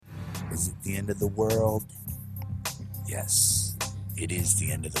Is it the end of the world? Yes, it is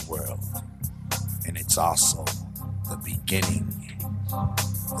the end of the world. And it's also the beginning of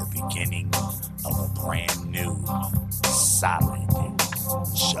a brand new, solid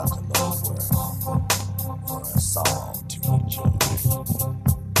Juggalo world for us all to enjoy.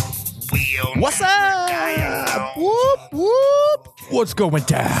 What's up? Whoop, whoop. What's going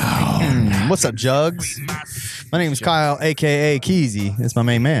down? What's up, Jugs? My name is Kyle, a.k.a. Keezy. It's my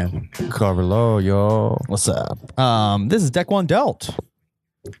main man. Cover low, yo. What's up? This is Deck One Dealt,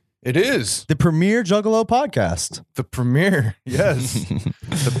 It is the premier Juggalo podcast. the premiere. Yes,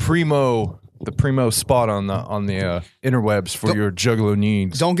 the primo spot on the interwebs for your Juggalo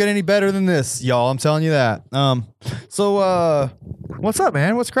needs. Don't get any better than this, y'all. I'm telling you that. So, what's up,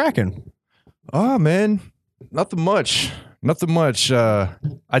 man? What's cracking? Oh man, nothing much.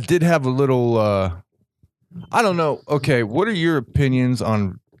 I did have a little. I don't know. Okay, what are your opinions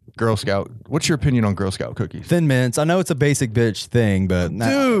on Girl Scout? What's your opinion on Girl Scout cookies? Thin Mints. I know it's a basic bitch thing, but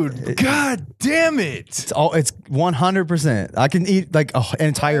Dude, god damn it! it's 100%. I can eat like an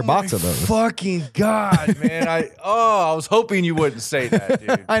entire box of those. Fucking god, man! I was hoping you wouldn't say that,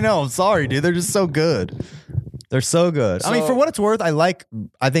 dude. I know. I'm sorry, dude. They're just so good. They're so good. I mean, So- for what it's worth,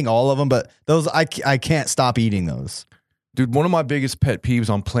 I think all of them, but those I can't stop eating those. Dude, one of my biggest pet peeves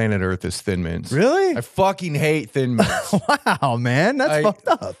on planet Earth is Thin Mints. Really? I fucking hate Thin Mints. Wow, man, that's I fucked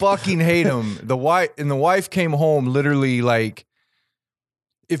up. fucking hate them. The wife came home literally like,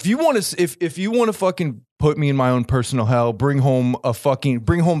 if you want to fucking put me in my own personal hell, bring home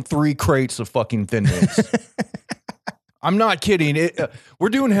 3 crates of fucking Thin Mints. I'm not kidding. We're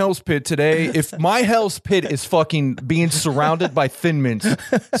doing Hell's Pit today. If my Hell's Pit is fucking being surrounded by Thin Mints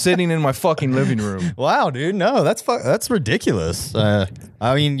sitting in my fucking living room. Wow, dude, no, that's ridiculous. I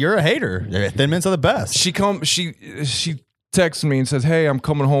mean, you're a hater. Thin Mints are the best. She texts me and says, "Hey, I'm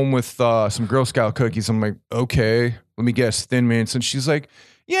coming home with some Girl Scout cookies." I'm like, "Okay, let me guess, Thin Mints." And she's like,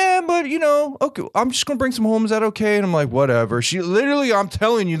 "Yeah, but okay, I'm just gonna bring some home. Is that okay?" And I'm like, "Whatever." She literally, I'm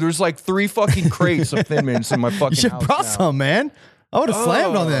telling you, there's like 3 fucking crates of Thin Mints in my fucking You should house brought now. some, man. I would have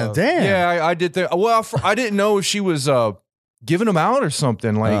slammed on them. Damn. Yeah, I did that. Well, I didn't know if she was giving them out or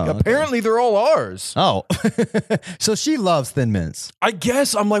something. Like, Oh, okay. apparently they're all ours. Oh, so she loves Thin Mints. I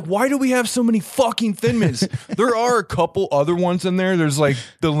guess I'm like, why do we have so many fucking Thin Mints? There are a couple other ones in there. There's like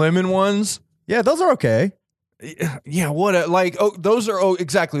the lemon ones. Yeah, those are okay. Yeah, what? Like, those are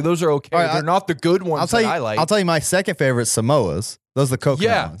exactly. Those are okay. All right, They're not the good ones I'll tell you. that I like. I'll tell you my second favorite, Samoas. Those are the coconut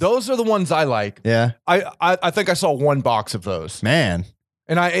yeah, ones. those are the ones I like. Yeah, I think I saw 1 box of those, man.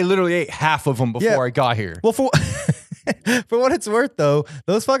 and I literally ate half of them before Yeah. I got here. Well, for for what it's worth, though,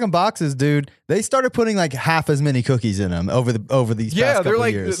 those fucking boxes, dude, they started putting like half as many cookies in them over these Yeah, past they're couple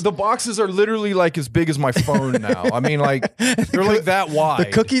like years. the boxes are literally like as big as my phone now. I mean, like they're like that wide.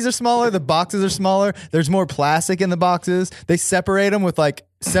 The cookies are smaller. The boxes are smaller. There's more plastic in the boxes. They separate them with like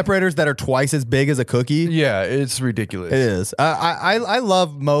separators that are twice as big as a cookie. Yeah, it's ridiculous. It is. I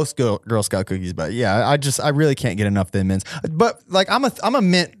love most Girl Scout cookies, but yeah, I really can't get enough Thin Mints. But like I'm a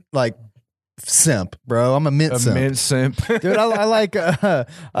mint like simp, bro. I'm a mint A simp. mint simp. Dude, I like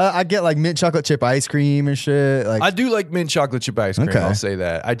I get like mint chocolate chip ice cream and shit. Like I do like mint chocolate chip ice cream. Okay. I'll say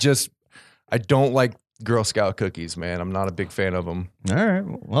that. I don't like Girl Scout cookies, man. I'm not a big fan of them. all right.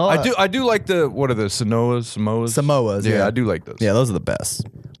 Well, I do like what are the Samoas? Samoas. Yeah, Yeah, I do like those. Yeah, those are the best.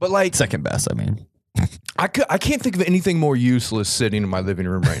 But like, Second best, I mean. I can't think of anything more useless sitting in my living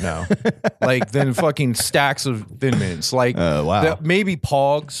room right now, like than fucking stacks of Thin Mints. Like, wow. maybe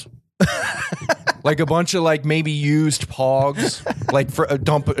Pogs. Like a bunch of like maybe used Pogs, like for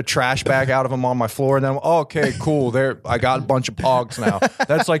dump a trash bag out of them on my floor, and then okay, cool. There, I got a bunch of Pogs now.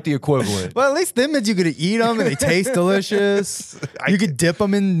 That's like the equivalent. Well, at least Thin Mints you could eat them and they taste delicious. You could dip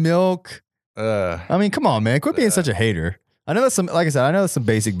them in milk. I mean, come on, man. Quit being such a hater. I know that's some, like I said, I know that's some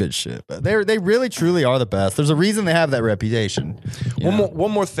basic bitch shit, but they really truly are the best. There's a reason they have that reputation.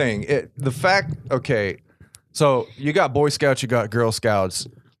 One more thing. So you got Boy Scouts, you got Girl Scouts.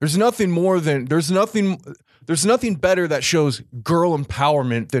 There's nothing better that shows girl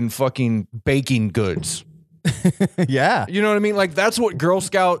empowerment than fucking baking goods. Yeah. You know what I mean? Like that's what Girl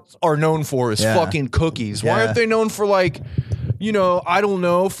Scouts are known for is Yeah. fucking cookies. Why Yeah. aren't they known for like, I don't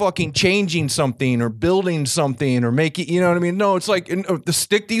know, fucking changing something or building something or making, you know what I mean? No, it's like to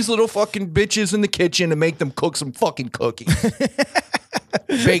stick these little fucking bitches in the kitchen and make them cook some fucking cookies.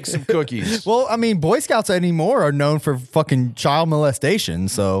 Bake some cookies. Well, I mean, Boy Scouts anymore are known for fucking child molestation.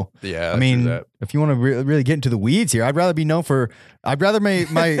 So, Yeah, I mean, true that. if you want to really get into the weeds here, I'd rather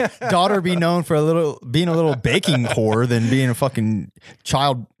my daughter be known for being a little baking whore than being a fucking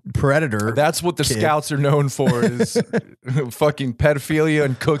child predator. That's what the scouts are known for is fucking pedophilia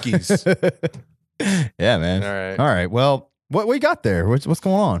and cookies. Yeah, man. All right. Well, what we got there? What's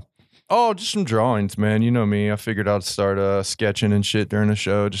going on? Oh, just some drawings, man. You know me. I figured I'd start sketching and shit during the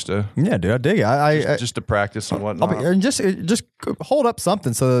show, just to dude, I dig it. Just to practice and whatnot. And just hold up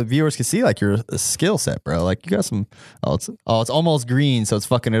something so the viewers can see like your skill set, bro. Like you got some. It's almost green, so it's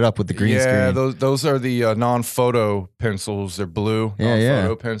fucking it up with the green screen. Yeah, those are the non-photo pencils. They're blue.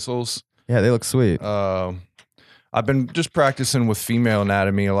 Non-photo pencils. Yeah, they look sweet. I've been just practicing with female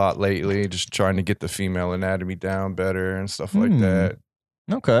anatomy a lot lately, just trying to get the female anatomy down better and stuff like that.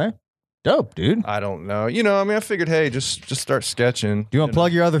 Okay. Dope, dude. I don't know. You know, I mean, I figured, hey, just start sketching. Do you want to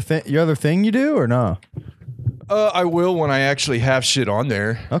plug your other thing you do or no? I will when I actually have shit on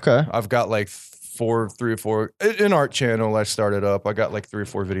there. Okay. I've got like 3 or 4 an art channel I started up. I got like 3 or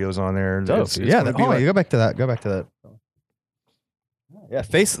 4 videos on there. Dope, you go back to that. Yeah,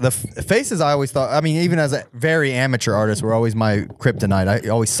 the faces I always thought, I mean, even as a very amateur artist, were always my kryptonite. I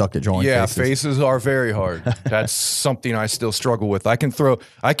always sucked at drawing faces. Yeah, faces are very hard. That's something I still struggle with. I can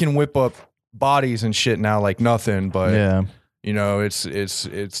whip up bodies and shit now like nothing, but you know, it's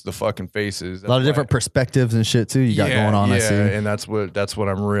the fucking faces. That's a lot of different perspectives and shit too you got going on, I see. And that's what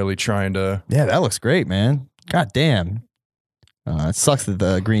I'm really trying to. Yeah, that looks great, man. God damn. It sucks that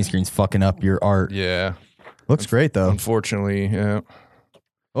the green screen's fucking up your art. Yeah. Looks great though. Unfortunately, yeah.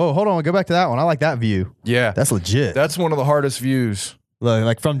 Oh, hold on. Go back to that one. I like that view. Yeah. That's legit. That's one of the hardest views.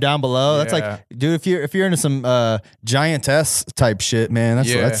 Like from down below. That's like, dude, if you're into some giantess type shit, man,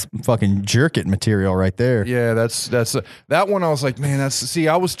 that's fucking jerk it material right there. Yeah, that's that one. I was like, man,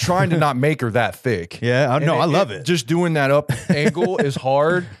 I was trying to not make her that thick. Yeah, I love it. Just doing that up angle is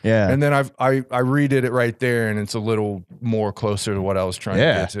hard. Yeah. And then I redid it right there, and it's a little more closer to what I was trying to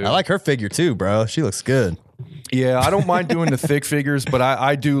get to. I like her figure too, bro. She looks good. Yeah, I don't mind doing the thick figures, but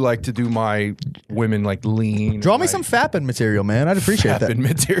I do like to do my women like lean. Draw me some fapping material, man. I'd appreciate that. Fapping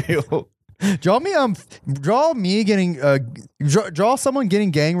material. Draw someone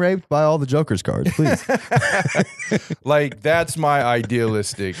getting gang raped by all the Joker's cards, please. Like that's my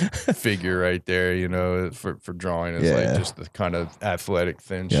idealistic figure right there, you know, for drawing. It's like just the kind of athletic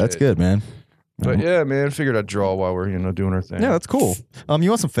thin shit. Yeah, that's good, man. But yeah, man, I figured I'd draw while we're, doing our thing. Yeah, that's cool. You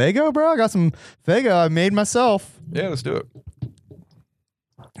want some Faygo, bro? I got some Faygo I made myself. Yeah, let's do it.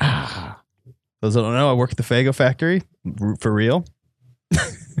 Those that don't know, I work at the Faygo factory for real.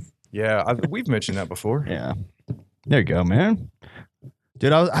 Yeah, we've mentioned that before. Yeah. There you go, man.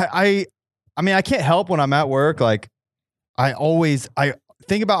 Dude, I mean, I can't help when I'm at work. Like, I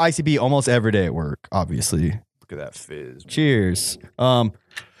think about ICB almost every day at work, obviously. Look at that fizz. Cheers.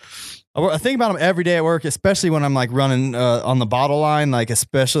 I think about them every day at work, especially when I'm like running on the bottle line, like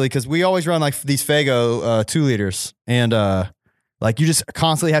especially because we always run like these Faygo 2 liters, and like you just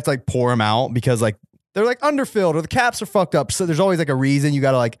constantly have to like pour them out because like they're like underfilled or the caps are fucked up. So there's always like a reason you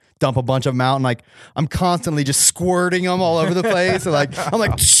got to like dump a bunch of them out, and like I'm constantly just squirting them all over the place. And like I'm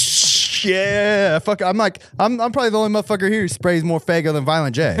like, yeah, fuck. I'm probably the only motherfucker here who sprays more Faygo than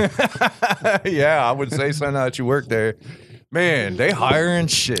Violent J. Yeah, I would say so now that you work there. Man, they hiring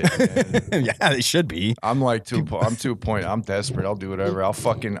shit. Man. Yeah, they should be. I'm like I'm to a point. I'm desperate. I'll do whatever. I'll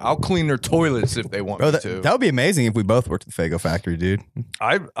clean their toilets if they want me to. That would be amazing if we both worked at the Faygo factory, dude.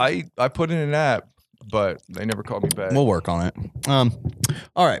 I put in an app, but they never called me back. We'll work on it.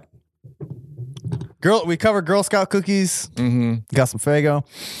 All right. We covered Girl Scout cookies. Mm-hmm. Got some Faygo.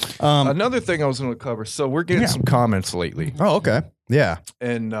 Another thing I was going to cover. So we're getting some comments lately. Oh, okay. Yeah.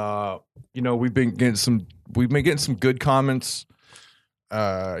 And we've been getting some good comments.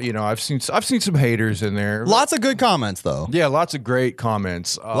 I've seen some haters in there. Lots of good comments though. Yeah, lots of great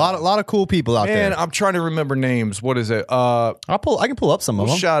comments. A lot of cool people out there. And I'm trying to remember names. What is it? I can pull up some of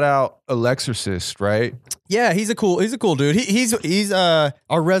them. Shout out Alexorcist, right? Yeah, he's a cool dude. He's our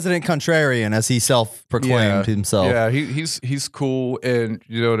resident contrarian, as he self-proclaimed himself. Yeah, he's cool, and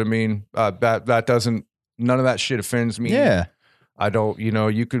you know what I mean. That doesn't, none of that shit offends me. Yeah. I don't,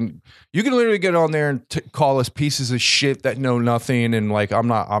 you can literally get on there and call us pieces of shit that know nothing, and like I'm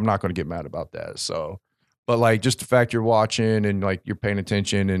not going to get mad about that. So, but like just the fact you're watching and like you're paying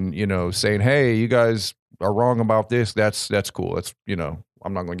attention and saying, hey, you guys are wrong about this. That's cool. That's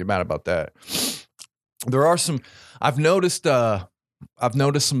I'm not going to get mad about that. There are some. I've noticed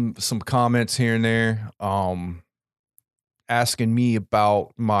some comments here and there, asking me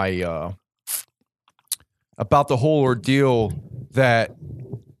about my about the whole ordeal that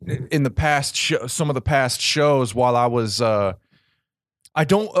in the past some of the past shows while I was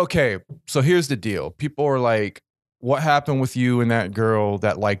okay, so here's the deal. People are like, what happened with you and that girl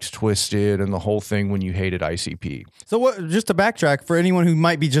that liked Twisted and the whole thing when you hated ICP? So what? Just to backtrack for anyone who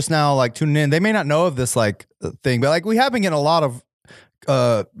might be just now like tuning in, they may not know of this like thing, but like we have been getting a lot of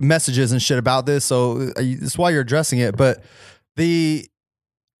messages and shit about this, so that's why you're addressing it. But you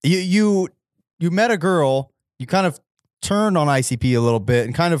met a girl, you kind of turned on ICP a little bit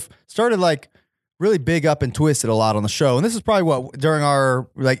and kind of started like really big up and Twisted a lot on the show. And this is probably what during our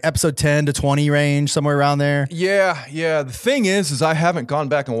like episode 10 to 20 range, somewhere around there. Yeah. The thing is I haven't gone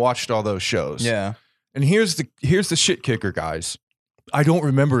back and watched all those shows. Yeah. And here's the shit kicker, guys. I don't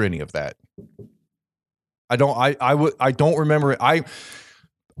remember any of that. I don't remember it.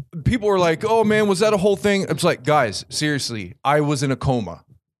 People were like, "Oh man, was that a whole thing?" It's like, guys, seriously, I was in a coma.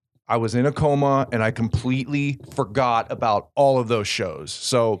 And I completely forgot about all of those shows.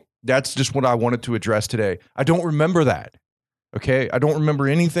 So that's just what I wanted to address today. I don't remember that. Okay, I don't remember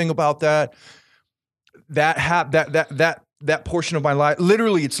anything about that. That portion of my life,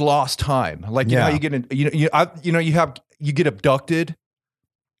 literally, it's lost time. Like you know how you get you get abducted,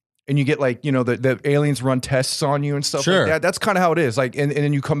 and you get like the aliens run tests on you and stuff like that. That's kind of how it is. Like and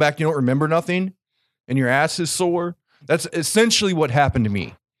then you come back, you don't remember nothing, and your ass is sore. That's essentially what happened to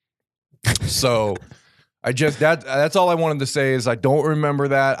me. So I just that's all I wanted to say is I don't remember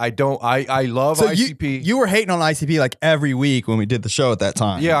that. I love ICP. You were hating on ICP like every week when we did the show at that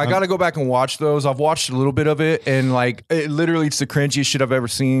time. Yeah, I got to go back and watch those. I've watched a little bit of it, and like literally it's the cringiest shit I've ever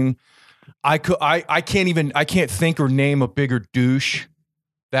seen. I can't think or name a bigger douche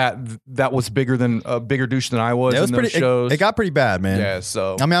that was bigger douche than I was in those shows. It got pretty bad, man. Yeah,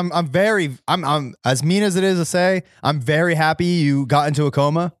 so I mean I'm as mean as it is to say, I'm very happy you got into a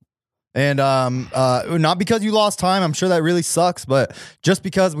coma. And not because you lost time, I'm sure that really sucks, but just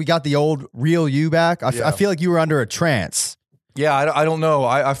because we got the old real you back, I feel like you were under a trance. Yeah, I don't know.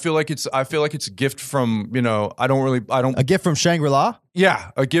 I feel like it's a gift from a gift from Shangri-La.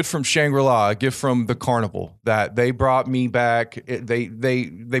 Yeah, a gift from Shangri-La, a gift from the carnival that they brought me back.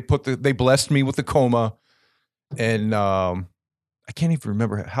 They blessed me with the coma, and I can't even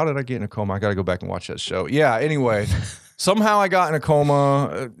remember how did I get in a coma. I got to go back and watch that show. Yeah. Anyway. Somehow I got in a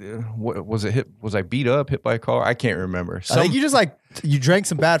coma. What was it? Was I beat up, hit by a car? I can't remember. I think you just you drank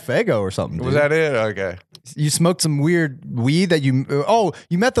some bad Faygo or something. Dude. Was that it? Okay. You smoked some weird weed that you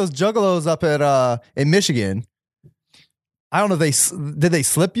met those juggalos up at in Michigan. I don't know if did they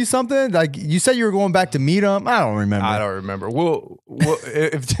slip you something? Like you said you were going back to meet them. I don't remember. Well,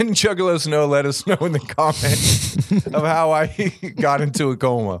 if didn't juggalos know, let us know in the comments of how I got into a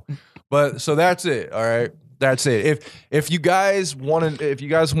coma. But so that's it. All right. That's it. If you guys want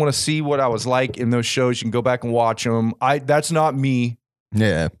to see what I was like in those shows, you can go back and watch them. That's not me.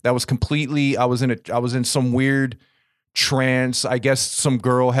 Yeah. That was completely. I was in some weird trance. I guess some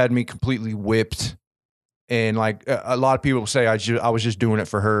girl had me completely whipped, and like a lot of people say, I was just doing it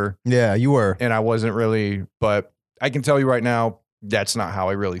for her. Yeah, you were, and I wasn't really. But I can tell you right now, that's not how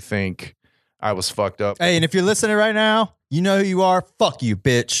I really think. I was fucked up. Hey, and if you're listening right now, you know who you are. Fuck you,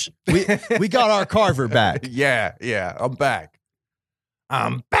 bitch. We got our Carver back. Yeah. I'm back.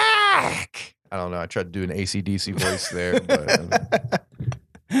 I don't know. I tried to do an AC/DC voice there, but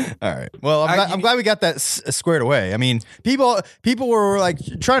all right. Well, I'm glad we got that squared away. I mean, people were like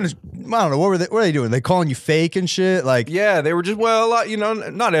trying to. I don't know what were they doing? They calling you fake and shit. Like, yeah, they were just a lot.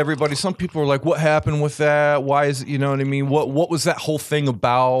 Not everybody. Some people were like, "What happened with that? Why is it?" You know what I mean? What was that whole thing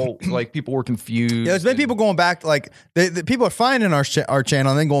about? Like, people were confused. Yeah, there's been people going back. Like, the people are finding our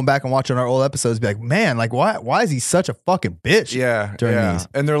channel and then going back and watching our old episodes. Be like, man, like, why is he such a fucking bitch? Yeah, during these,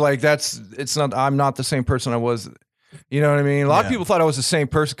 and they're like, it's not. I'm not the same person I was. You know what I mean? A lot of people thought I was the same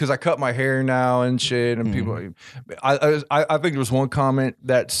person because I cut my hair now and shit. And people, I think there was one comment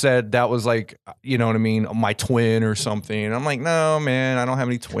that said that was like, you know what I mean, my twin or something. And I'm like, no, man, I don't have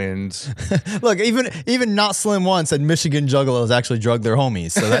any twins. Look, even Not Slim One said Michigan Juggalos actually drugged their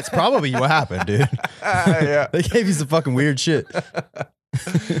homies. So that's probably what happened, dude. Yeah, they gave you some fucking weird shit.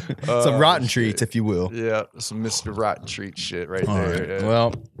 Some rotten treats, if you will. Yeah, some Mr. Rotten Treat shit right there. Right. Yeah.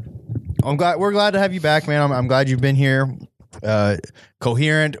 Well, we're glad to have you back, man. I'm glad you've been here,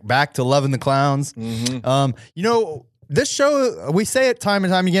 coherent, back to loving the clowns. Mm-hmm. This show, we say it time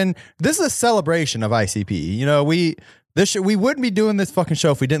and time again. This is a celebration of ICP. We wouldn't be doing this fucking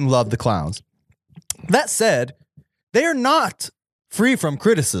show if we didn't love the clowns. That said, they are not free from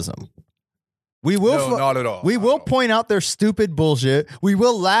criticism. We will not at all. We will point out their stupid bullshit. We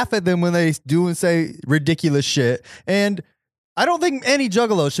will laugh at them when they do and say ridiculous shit. And I don't think any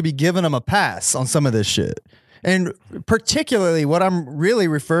juggalo should be giving them a pass on some of this shit. And particularly what I'm really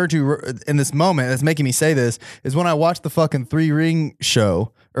referring to in this moment that's making me say this is when I watched the fucking 3 Ring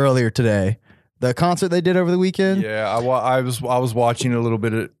show earlier today. The concert they did over the weekend. Yeah, I was watching a little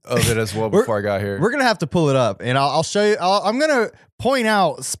bit of it as well before I got here. We're gonna have to pull it up, and I'll show you. I'm gonna point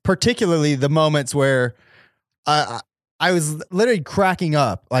out particularly the moments where I was literally cracking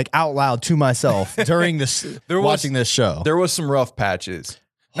up like out loud to myself during this watching this show. There was some rough patches.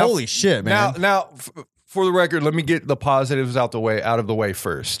 Holy shit, man! Now, for the record, let me get the positives out of the way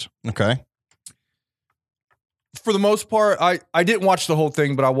first. Okay. For the most part, I didn't watch the whole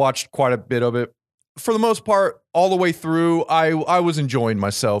thing, but I watched quite a bit of it. For the most part, all the way through, I was enjoying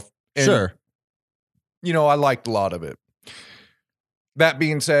myself. And, sure. You know, I liked a lot of it. That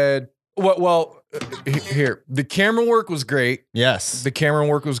being said, here, the camera work was great. Yes. The camera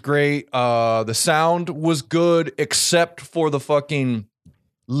work was great. The sound was good, except for the fucking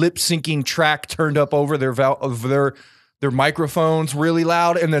lip syncing track turned up over their microphones really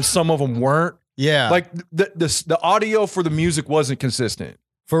loud, and then some of them weren't. Yeah. Like the audio for the music wasn't consistent.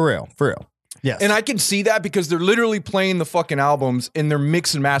 For real. Yes. And I can see that because they're literally playing the fucking albums and they're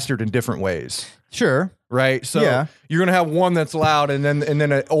mixed and mastered in different ways. Sure. Right? So you're going to have one that's loud and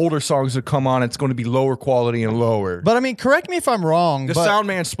then older songs that come on, it's going to be lower quality and lower. But I mean, correct me if I'm wrong. The sound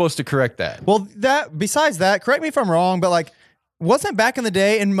man's supposed to correct that. Well, besides that, correct me if I'm wrong, but like, wasn't back in the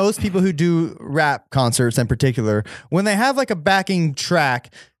day, and most people who do rap concerts in particular, when they have like a backing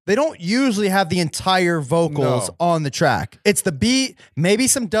track, they don't usually have the entire vocals on the track. It's the beat, maybe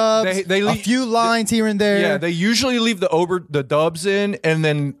some dubs, a few lines here and there. Yeah, they usually leave the dubs in and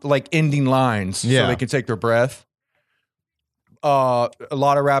then like ending lines so they can take their breath. A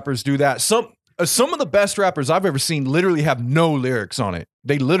lot of rappers do that. Some of the best rappers I've ever seen literally have no lyrics on it.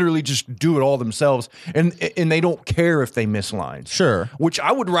 They literally just do it all themselves, and they don't care if they miss lines. Sure. Which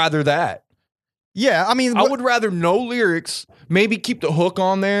I would rather that. Yeah, I mean, I would rather no lyrics, maybe keep the hook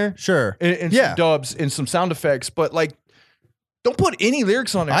on there. Sure. And some dubs and some sound effects, but like, don't put any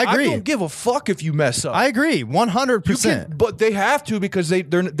lyrics on it. I agree. I don't give a fuck if you mess up. I agree, 100%. But they have to because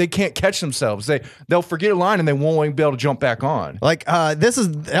they can't catch themselves. They'll forget a line and they won't even be able to jump back on. Like I'm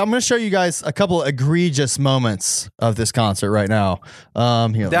going to show you guys a couple of egregious moments of this concert right now.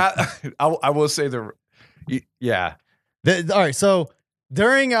 Here. I will say yeah. All right, so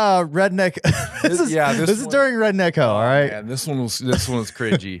during Redneck, this is during Redneck Ho. All right, man, this one was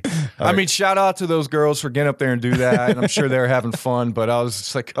cringy. I mean, shout out to those girls for getting up there and do that. And I'm sure they were having fun, but I was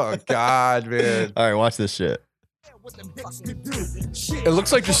just like, oh god, man. All right, watch this shit. It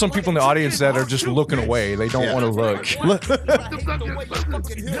looks like there's some people in the audience that are just looking away. They don't want to look.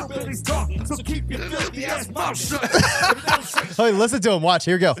 Hey, listen to him. Watch.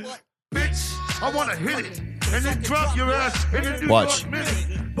 Here we go. Bitch, I want to hit it and then drop your ass in the New Watch. York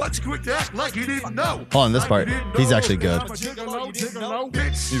minute. But you quick to act like you didn't know. Hold on, this part. He's actually good. He's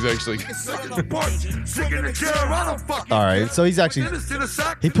actually All right, so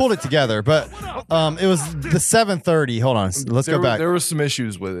he pulled it together, but it was the 7:30. Hold on, let's go back. There was some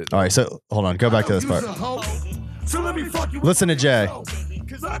issues with it. All right, so hold on, go back to this part. Listen to Jay.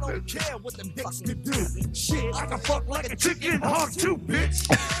 Cause I don't care what them dicks can do. Shit, I can fuck like a chicken hog too, bitch.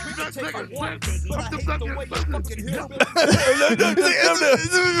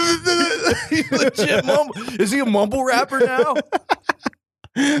 Legit mumble. Is he a mumble rapper now?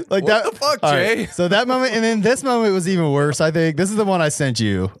 Like what the fuck, Jay? Right, so that moment, and then this moment was even worse. I think this is the one I sent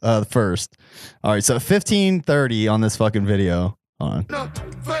you first. All right, so 15:30 on this fucking video. On.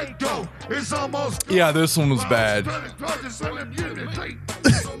 Yeah, this one was bad.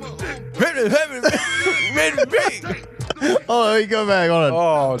 Oh, let me go back. Hold on.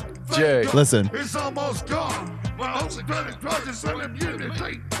 Oh, Jay. Listen. It's almost gone. My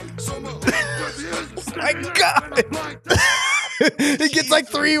God. He gets like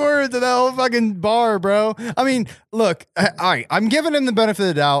 3 words in that whole fucking bar, bro. I mean, look, all right, I'm giving him the benefit of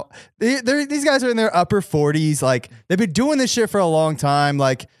the doubt. These guys are in their upper 40s. Like, they've been doing this shit for a long time.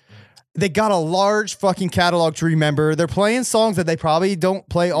 Like, they got a large fucking catalog to remember. They're playing songs that they probably don't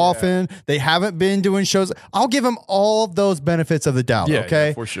play often. They haven't been doing shows. I'll give them all of those benefits of the doubt, okay?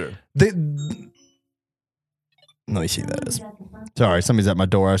 Yeah, for sure. Let me see who that is. Sorry, somebody's at my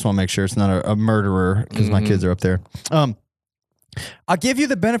door. I just want to make sure it's not a murderer because my kids are up there. I'll give you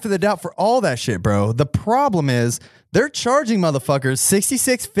the benefit of the doubt for all that shit, bro. The problem is they're charging motherfuckers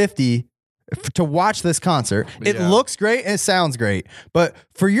 $66.50 to watch this concert. It looks great and it sounds great, but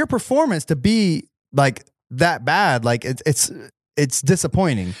for your performance to be like that bad, like it's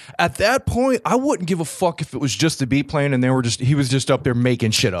disappointing. At that point, I wouldn't give a fuck if it was just the beat playing and he was just up there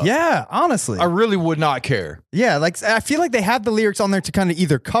making shit up. Yeah, honestly. I really would not care. Yeah, like I feel like they have the lyrics on there to kind of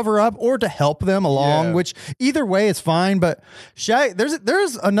either cover up or to help them along, which either way is fine. But Shaq,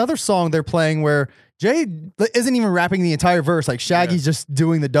 there's another song they're playing where Jay isn't even rapping the entire verse. Like Shaggy's just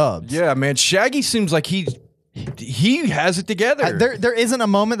doing the dubs. Yeah, man. Shaggy seems like he has it together. There isn't a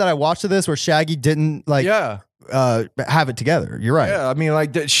moment that I watched of this where Shaggy didn't have it together. You're right. Yeah, I mean,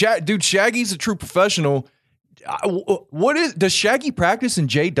 like, dude, Shaggy's a true professional. Does Shaggy practice and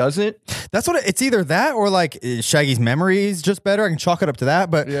Jay doesn't? That's what it's either that or like Shaggy's memory is just better. I can chalk it up to that.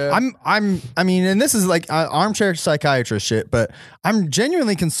 But Yeah. I mean, and this is like armchair psychiatrist shit, but I'm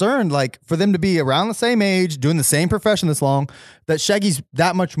genuinely concerned, like, for them to be around the same age, doing the same profession this long, that Shaggy's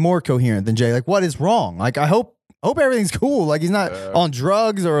that much more coherent than Jay. Like, what is wrong? Like, I hope everything's cool. Like, he's not on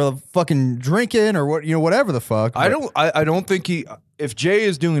drugs or fucking drinking or whatever the fuck. I don't think if Jay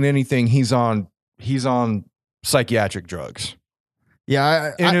is doing anything, he's on psychiatric drugs.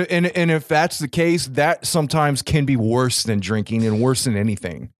 Yeah, and if that's the case, that sometimes can be worse than drinking and worse than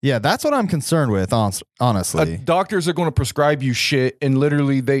anything. yeah, that's what I'm concerned with. Honestly, Doctors are going to prescribe you shit, and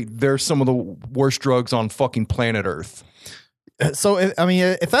literally they're some of the worst drugs on fucking planet Earth. So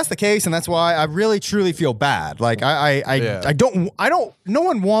if that's the case, and that's why I really truly feel bad. Like I don't. No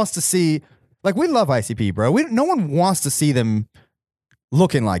one wants to see. Like, we love ICP, bro. No one wants to see them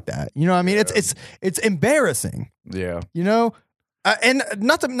looking like that. You know what I mean? It's embarrassing. Yeah. You know, and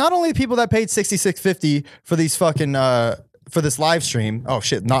not only the people that paid $66.50 for these fucking for this live stream. Oh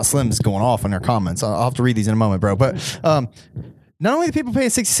shit, Not Slim's going off on their comments. I'll have to read these in a moment, bro. But not only the people paying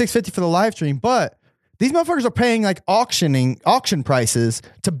 $66.50 for the live stream, but these motherfuckers are paying like auction prices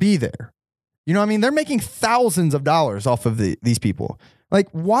to be there. You know what I mean? They're making thousands of dollars off of these people. Like,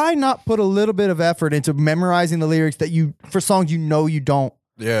 why not put a little bit of effort into memorizing the lyrics for songs you don't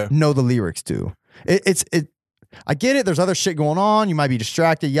know the lyrics to? I get it. There's other shit going on. You might be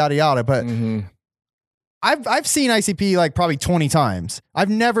distracted, yada yada. But I've seen ICP like probably 20 times. I've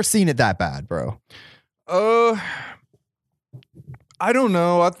never seen it that bad, bro. I don't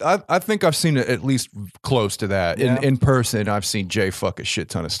know. I think I've seen it at least close to that. Yeah. In person, I've seen Jay fuck a shit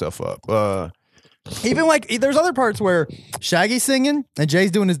ton of stuff up. Even like there's other parts where Shaggy's singing and Jay's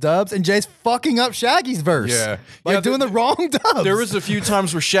doing his dubs and Jay's fucking up Shaggy's verse. Yeah. Doing the wrong dubs. There was a few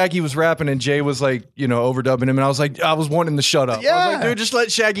times where Shaggy was rapping and Jay was like, overdubbing him, and I was wanting to shut up. Yeah. I was like, dude, just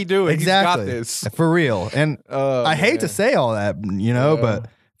let Shaggy do it. Exactly. He's got this. For real. And I hate to say all that, but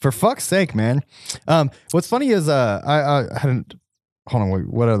for fuck's sake, man. What's funny is I hadn't. Hold on, wait,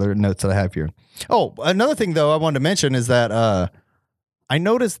 what other notes did I have here? Oh, another thing though I wanted to mention is that I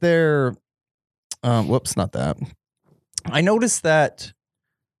noticed their whoops, not that. I noticed that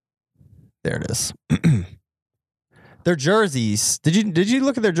there it is. Their jerseys. Did you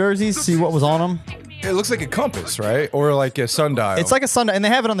look at their jerseys? See what was on them? It looks like a compass, right? Or like a sundial. It's like a sundial, and they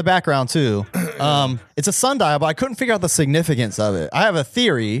have it on the background too. It's a sundial, but I couldn't figure out the significance of it. I have a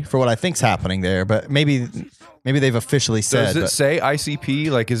theory for what I think's happening there, but maybe they've officially said. Does it say ICP?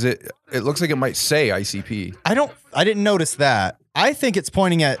 Like, is it? It looks like it might say ICP. I didn't notice that. I think it's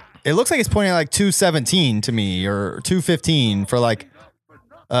pointing at. It looks like it's pointing at like 217 to me, or 215 for like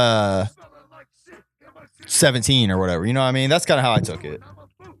 17 or whatever. You know what I mean? That's kind of how I took it.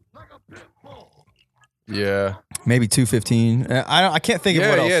 Yeah. Maybe 215. I can't think of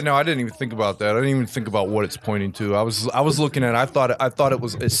what else. Yeah, no, I didn't even think about that. I didn't even think about what it's pointing to. I was looking at it. I thought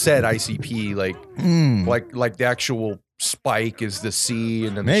it said ICP, like the actual spike is the C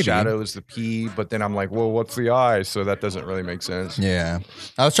and then the shadow is the P, but then I'm like, well, what's the I? So that doesn't really make sense. Yeah.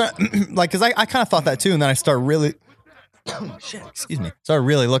 I was trying because I kind of thought that too, and then I started really started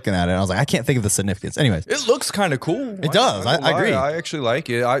really looking at it, and I was like, I can't think of the significance. Anyways, it looks kind of cool. It does. I agree. I actually like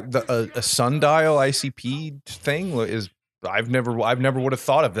it. A sundial ICP thing is I've never would have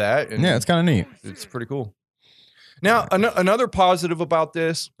thought of that. And yeah, it's kind of neat. It's pretty cool. Now, another positive about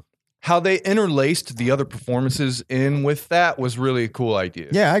this, how they interlaced the other performances in with that was really a cool idea.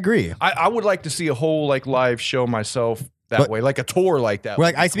 Yeah, I agree. I would like to see a whole like live show myself that way, like a tour like that.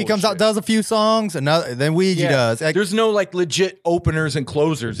 Where like ICP comes out, does a few songs, then Ouija does. Like, there's no like legit openers and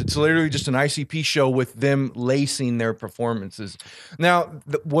closers. It's literally just an ICP show with them lacing their performances. Now,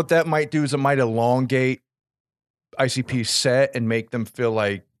 what that might do is it might elongate ICP's set and make them feel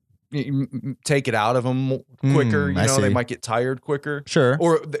like take it out of them quicker. They might get tired quicker. Sure.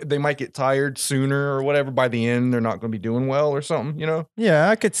 Or they might get tired sooner or whatever. By the end, they're not going to be doing well or something, Yeah,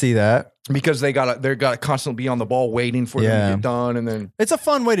 I could see that. Because they gotta constantly be on the ball waiting for them to get done, and then it's a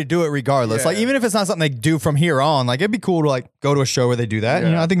fun way to do it regardless. Like, even if it's not something they do from here on, like, it'd be cool to like go to a show where they do that.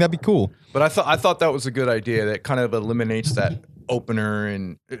 I think that'd be cool. But I thought that was a good idea. That kind of eliminates that opener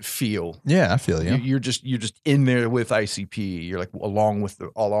and feel. Yeah, I feel you. You're just in there with ICP. You're like along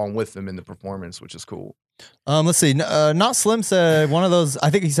with them in the performance, which is cool. Let's see. Not Slim said one of those. I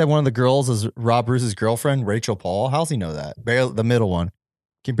think he said one of the girls is Rob Bruce's girlfriend, Rachel Paul. How's he know that? The middle one.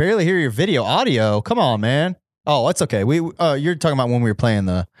 Can barely hear your video audio. Come on, man. Oh, it's okay. You're talking about when we were playing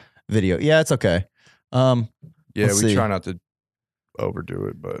the video. Yeah, it's okay. Yeah, let's we see. try not to overdo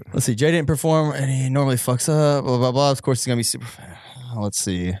it, but Let's see. Jay didn't perform, and he normally fucks up. Blah blah blah. Of course, he's gonna be super. Let's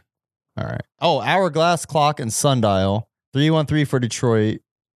see. All right. Oh, Hourglass Clock and Sundial 313 for Detroit.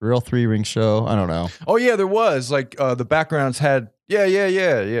 Real 3 ring show. I don't know. oh yeah, there was like the backgrounds had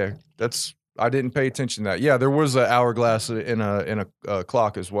yeah. That's I didn't pay attention to that. Yeah, there was an hourglass in a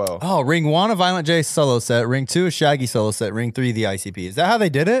clock as well. Oh, ring 1 a Violent J solo set. Ring 2 a Shaggy solo set. Ring 3 the ICP. Is that how they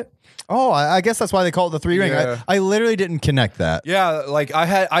did it? Oh, I guess that's why they call it the 3 ring. Yeah. I literally didn't connect that. Yeah, like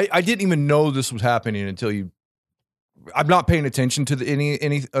I didn't even know this was happening until you. I'm not paying attention to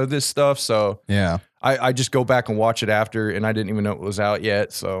any of this stuff, so Yeah. I just go back and watch it after, and I didn't even know it was out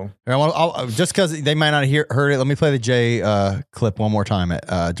yet. So I'll, just because they might not heard it, let me play the Jay clip one more time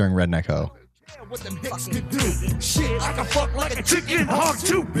during Redneck Ho. What them dicks can do. Shit, I can fuck like a chicken hog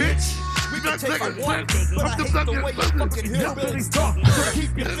too, bitch. We can take one dick, but I hate the way you fucking hillbillies talk. So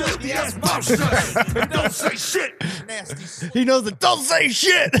keep your filthy ass mouth shut and don't say shit. Nasty He knows the don't say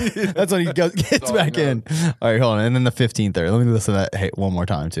shit. That's when he gets back in. All right, hold on. And then the 15th there. Let me listen to that one more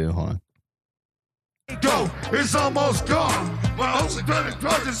time too. Hold on. go, it's almost gone. My only credit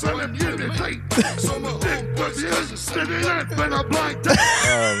card is selling unit tape. So my dick was the steady left when I blind tape.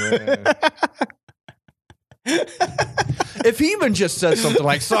 Oh man. If he even just said something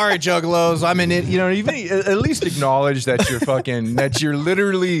like "Sorry, Juggalos, I'm in it," even at least acknowledge that you're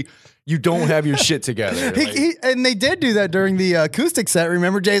literally you don't have your shit together. Like, And they did do that during the acoustic set.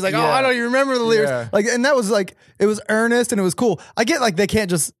 Remember, Jay's like, "Oh, Yeah. I don't even remember the lyrics." Yeah. Like, and that was like, it was earnest and it was cool. I get like they can't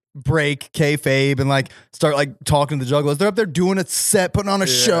just break kayfabe and like start like talking to the Juggalos. They're up there doing a set, putting on a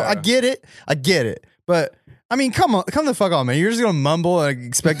show. Yeah. I get it. But I mean, come the fuck on, man. You're just gonna mumble and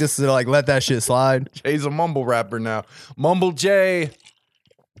expect us to like let that shit slide. Jay's a mumble rapper now. Mumble Jay.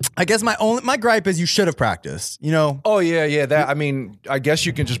 I guess my gripe is you should have practiced. Oh yeah. That I mean, I guess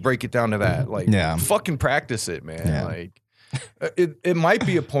you can just break it down to that. Like, Yeah. fucking practice it, man. Yeah. Like, it might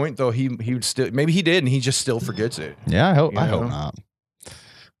be a point though. He would still maybe he did, and he just still forgets it. Yeah, I hope You know? not.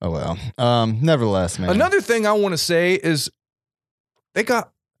 Oh well. Nevertheless, man. Another thing I want to say is they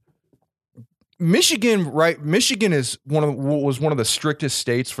got Michigan, right? Michigan was one of the strictest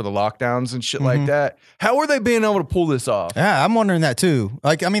states for the lockdowns and shit like that. How are they being able to pull this off? Yeah, I'm wondering that too.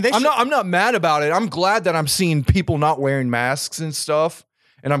 Like, I mean, I'm not mad about it. I'm glad that I'm seeing people not wearing masks and stuff,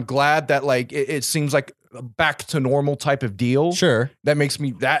 and I'm glad that like it seems like a back to normal type of deal. Sure. That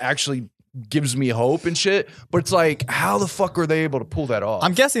actually gives me hope and shit. But it's like, how the fuck are they able to pull that off?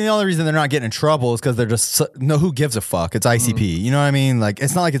 I'm guessing the only reason they're not getting in trouble is because they're just who gives a fuck? It's ICP. You know what I mean? Like,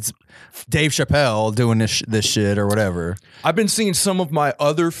 it's not like it's Dave Chappelle doing this shit or whatever. I've been seeing some of my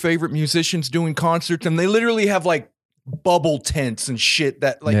other favorite musicians doing concerts, and they literally have like bubble tents and shit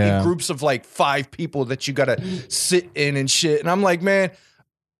that like Yeah. in groups of like 5 people that you gotta sit in and shit. And I'm like, man,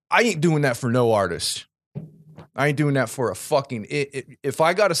 I ain't doing that for no artist. I ain't doing that for a fucking. If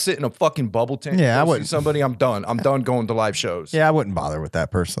I gotta sit in a fucking bubble tent, Yeah, to I go see wouldn't. somebody. I'm done. I'm done going to live shows. Yeah, I wouldn't bother with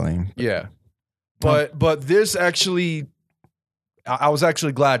that personally. Yeah. But this actually, I was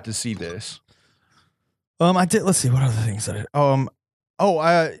actually glad to see this. I did. Let's see what other things I did.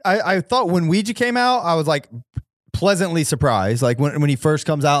 I thought when Ouija came out, I was like pleasantly surprised. Like when he first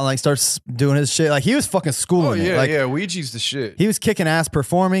comes out and like starts doing his shit, like he was fucking schooling Oh it. yeah, Like, yeah. Ouija's the shit. He was kicking ass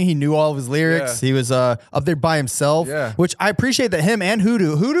performing. He knew all of his lyrics. Yeah. He was up there by himself, Yeah. which I appreciate that him and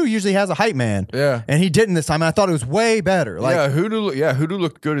Hoodoo usually has a hype man. Yeah. And he didn't this time. And I thought it was way better. Like, Hoodoo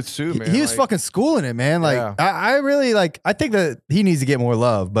looked good too, man. he was Like, fucking schooling it, man. Like, Yeah. I really like, I think that he needs to get more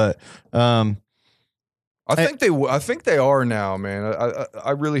love, but, I think they are now, man.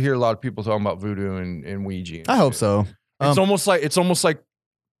 I really hear a lot of people talking about Voodoo and Ouija. And I hope shit. so. It's almost like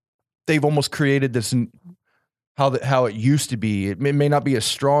they've almost created this how it used to be. It may not be as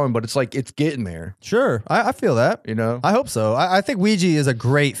strong, but it's like it's getting there. Sure. I feel that. You know? I hope so. I think Ouija is a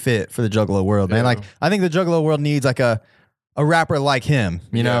great fit for the Juggalo world, man. Yeah. Like, I think the Juggalo world needs like a rapper like him.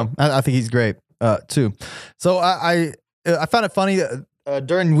 You know, I think he's great too. So I found it funny that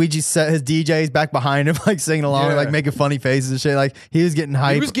during Ouija's set, his DJ's back behind him, like singing along, Yeah. like making funny faces and shit. Like he was getting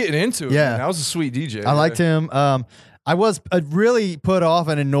hype. He was getting into it. Yeah. Man. That was a sweet DJ. I liked him. I was really put off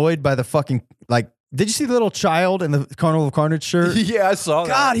and annoyed by the fucking like. Did you see the little child in the Carnival of Carnage shirt? Yeah, I saw that.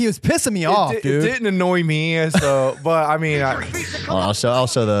 God, he was pissing me off, It dude. didn't annoy me, so but I mean, I'll show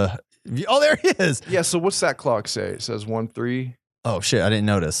the. Oh, there he is. yeah. So what's that clock say? It says 1-3. Oh shit, I didn't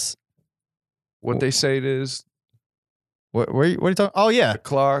notice. What they say it is? What are you talking? Oh yeah. The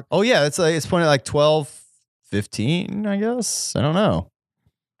clock. Oh yeah, it's pointed at like 12:15, I guess. I don't know.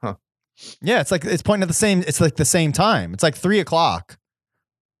 Huh. Yeah, it's pointing at the same. It's like the same time. It's like 3:00.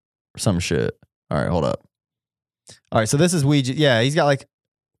 or some shit. All right, hold up. All right, so this is Ouija. Yeah, he's got like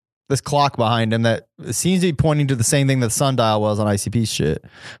this clock behind him that seems to be pointing to the same thing that the sundial was on ICP's shit.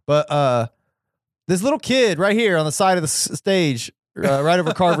 But this little kid right here on the side of the stage, right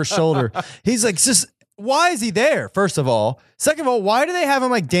over Carver's shoulder, he's like, just why is he there? First of all, second of all, why do they have him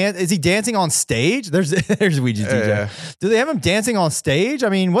like dance? Is he dancing on stage? There's Ouija's DJ. Yeah. Do they have him dancing on stage? I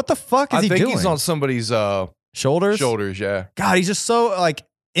mean, what the fuck is he doing? I think he's on somebody's shoulders. Shoulders, yeah. God, he's just so like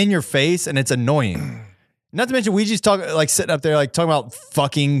in your face, and it's annoying. Not to mention, Ouija's talking like sitting up there like talking about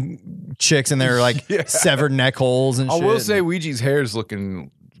fucking chicks and their like severed neck holes and shit. I will say Ouija's hair is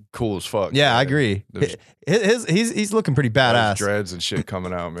looking cool as fuck. Yeah, man. I agree. He's looking pretty badass. Dreads and shit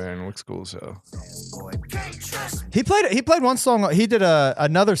coming out, man. Looks cool as hell. He played one song. He did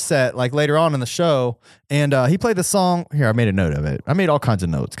another set like later on in the show, and he played the song. Here, I made a note of it. I made all kinds of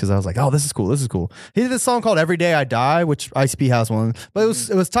notes because I was like, "Oh, this is cool. This is cool." He did this song called "Every Day I Die," which ICP has one, but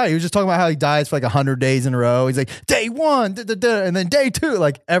it was tight. He was just talking about how he dies for like 100 days in a row. He's like, "Day 1, and then day 2."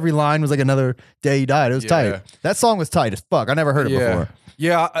 Like every line was like another day he died. It was tight. That song was tight as fuck. I never heard it before.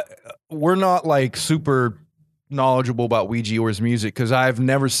 Yeah, we're not like super knowledgeable about Ouija or his music because I've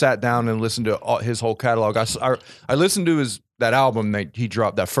never sat down and listened to his whole catalog. I listened to that album that he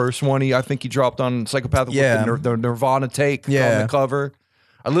dropped, that first one I think he dropped on Psychopathic, the Nirvana take on the cover.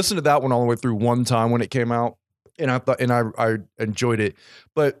 I listened to that one all the way through one time when it came out, and I enjoyed it.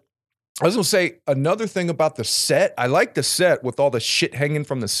 But I was gonna say another thing about the set. I like the set with all the shit hanging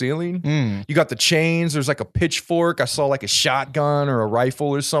from the ceiling. You got the chains. There's like a pitchfork. I saw like a shotgun or a rifle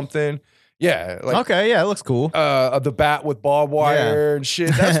or something. Yeah. Like, okay. Yeah, it looks cool. The bat with barbed wire and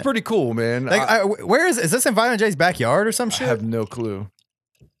shit. That's pretty cool, man. Like, where is this in Violent J's backyard or some shit? I have no clue.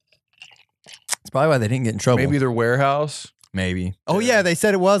 It's probably why they didn't get in trouble. Maybe their warehouse. Maybe. Oh yeah, they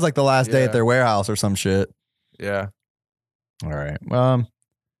said it was like the last day at their warehouse or some shit. Yeah. All right.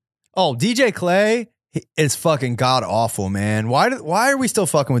 Oh, DJ Clay is fucking god awful, man. Why are we still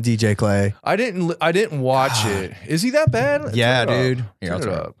fucking with DJ Clay? I didn't watch it. Is he that bad? Yeah, dude. Here, I'll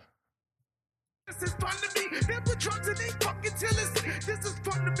turn it up. This is fun to me. They put drugs in these fucking tillers. This is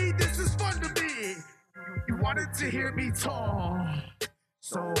fun to me. This is fun to me. You wanted to hear me talk,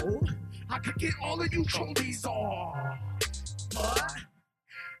 so I could get all of you trolleys off. But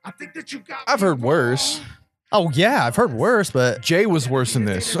I think that you got. I've heard worse. Oh yeah, I've heard worse, but Jay was worse than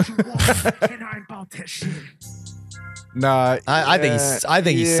this. Nah, I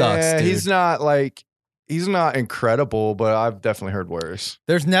think he sucks, dude. He's not incredible, but I've definitely heard worse.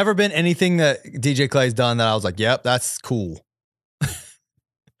 There's never been anything that DJ Clay's done that I was like, "Yep, that's cool."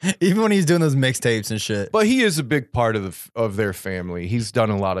 Even when he's doing those mixtapes and shit. But he is a big part of their family. He's done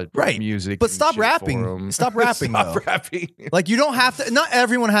a lot of music. But stop rapping. Stop rapping. Stop rapping. Like you don't have to. Not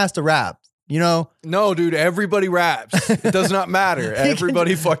everyone has to rap. You know? No, dude, everybody raps. It does not matter.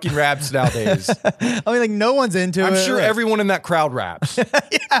 Everybody fucking raps nowadays. I mean, like, no one's into it. I'm sure everyone in that crowd raps.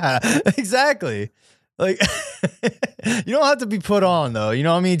 Yeah, exactly. Like, you don't have to be put on, though. You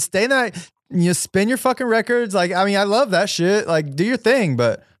know what I mean? Stay in that, spin your fucking records. Like, I mean, I love that shit. Like, do your thing,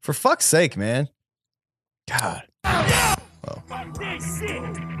 but for fuck's sake, man. God.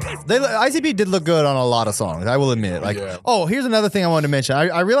 ICP did look good on a lot of songs, I will admit. Like, oh, here's another thing I wanted to mention.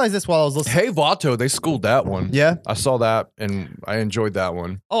 I realized this while I was listening. Hey Vato, they schooled that one. Yeah, I saw that and I enjoyed that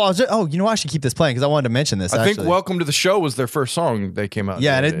one. Oh, you know what? I should keep this playing because I wanted to mention this. I think "Welcome to the Show" was their first song they came out.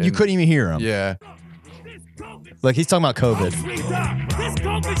 Yeah, and you couldn't even hear them. Yeah. Like he's talking about COVID. This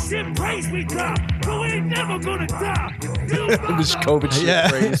COVID shit praise we die. We ain't never gonna die. This COVID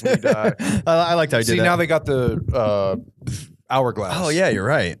shit praise we die. I liked how you did that. See, now they got the hourglass. Oh yeah, you're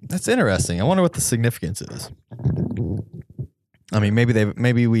right. That's interesting. I wonder what the significance is. I mean,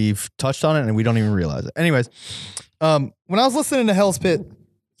 maybe we've touched on it and we don't even realize it. Anyways, when I was listening to Hell's Pit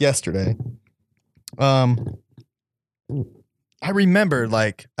yesterday, I remembered,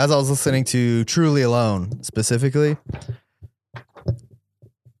 like, as I was listening to Truly Alone specifically,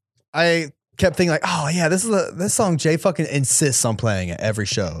 I kept thinking, like, oh yeah, this song Jay fucking insists on playing at every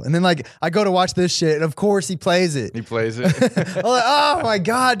show. And then, like, I go to watch this shit, and of course he plays it. He plays it. I'm like, oh my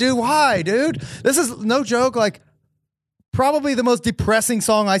God, dude, why, dude? This is no joke, like, probably the most depressing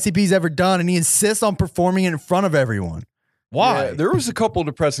song ICP's ever done, and he insists on performing it in front of everyone. Why? Yeah, there was a couple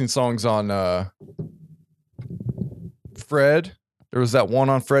depressing songs on Fred. There was that one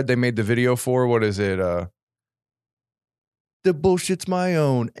on Fred they made the video for. What is it? The bullshit's my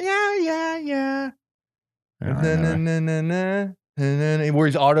own. Yeah. Where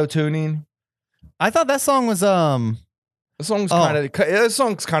he's auto-tuning. I thought that song was The song's kind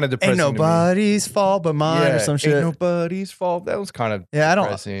of depressing. Ain't nobody's fault but mine or some shit. Ain't nobody's fault. That was kind of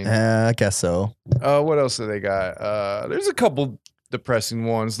depressing. I guess so. What else do they got? There's a couple depressing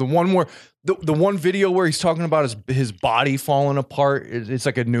ones. The one where the one video where he's talking about his body falling apart. It's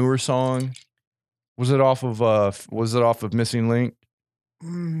like a newer song. Was it off of Missing Link?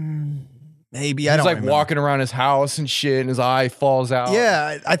 Maybe I He's don't. like remember. walking around his house and shit, and his eye falls out.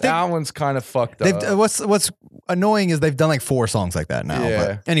 Yeah, I think that one's kind of fucked they've. up. What's annoying is they've done like 4 songs like that now. Yeah.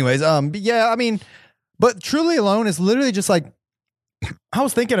 But anyways, but yeah, I mean, but Truly Alone is literally just like I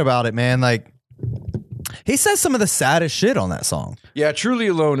was thinking about it, man. Like he says some of the saddest shit on that song. Yeah, Truly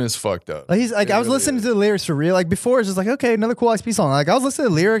Alone is fucked up. Like he's like, I was really listening is. to the lyrics for real. Like before, it's just like, okay, another cool ISP song. Like I was listening to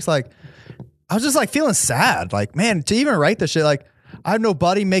the lyrics, like I was just like feeling sad. Like, man, to even write this shit, like I have no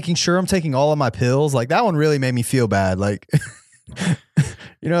buddy making sure I'm taking all of my pills. Like that one really made me feel bad. Like,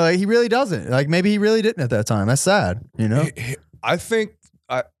 you know, like he really doesn't. Like maybe he really didn't at that time. That's sad. You know? I think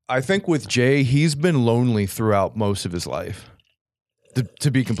with Jay, he's been lonely throughout most of his life.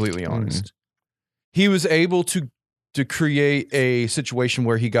 To be completely honest, he was able to create a situation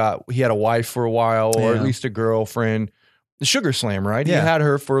where he had a wife for a while, or at least a girlfriend. The Sugar Slam, right? Yeah. He had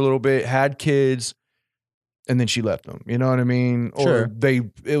her for a little bit, had kids, and then she left him. You know what I mean? Sure. Or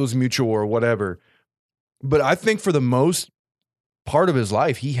it was mutual or whatever. But I think for the most part of his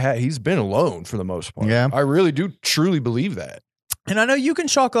life, he's been alone for the most part. Yeah. I really do truly believe that. And I know you can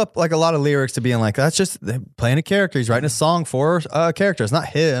chalk up like a lot of lyrics to being like, that's just playing a character. He's writing a song for a character. It's not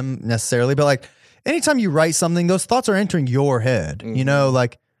him necessarily, but like anytime you write something, those thoughts are entering your head. You know,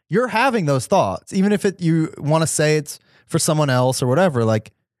 like you're having those thoughts, even if you want to say it's for someone else or whatever.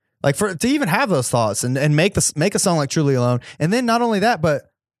 Like to even have those thoughts and make a song like Truly Alone, and then not only that, but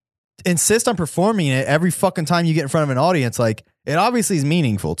insist on performing it every fucking time you get in front of an audience. Like it obviously is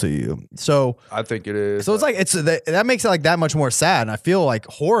meaningful to you. So I think it is. So it's like that makes it like that much more sad, and I feel like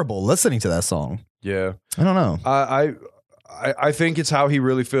horrible listening to that song. Yeah. I don't know. I think it's how he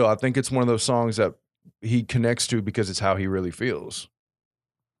really feels. I think it's one of those songs that he connects to because it's how he really feels.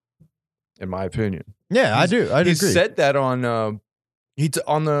 In my opinion. Yeah, I do. I He agree. said that on on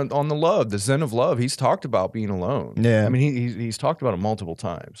the Love, the Zen of Love. He's talked about being alone. Yeah. I mean he's talked about it multiple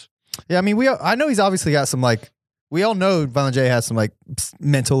times. Yeah, I mean I know he's obviously got some like we all know Violent J has some like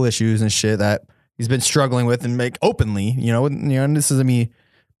mental issues and shit that he's been struggling with and make openly, you know, and this isn't me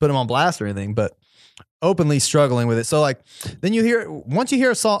put him on blast or anything, but openly struggling with it. So like then once you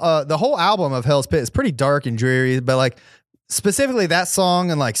hear a song, the whole album of Hell's Pit is pretty dark and dreary, but like specifically that song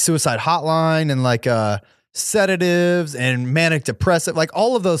and like Suicide Hotline and like Sedatives and Manic Depressive, like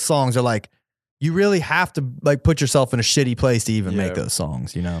all of those songs are like you really have to like put yourself in a shitty place to even make those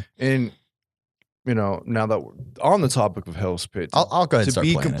songs, you know. And you know, now that we're on the topic of Hell's Pit, I'll go ahead and to start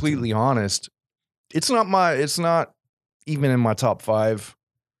be playing it, completely honest, it's not even in my top 5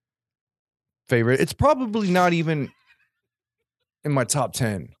 favorite. It's probably not even in my top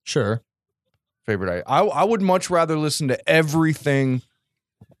 10 Sure. favorite. I would much rather listen to everything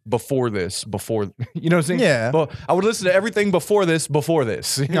before this, you know what I'm saying? Yeah. But I would listen to everything before this.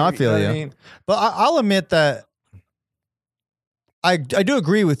 No, I feel know you. what I mean? But I'll admit that I do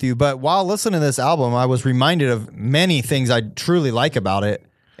agree with you. But while listening to this album, I was reminded of many things I truly like about it.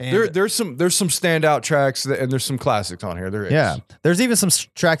 And There's some standout tracks and there's some classics on here. There is. yeah, there's even some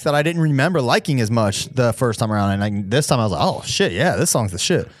tracks that I didn't remember liking as much the first time around, and like this time I was like, oh shit, yeah, this song's the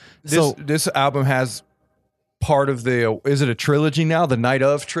shit. This album has part of is it a trilogy now? The Night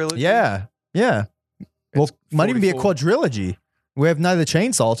of trilogy? Yeah. Well, might even be a 44. quadrilogy. We have Night of the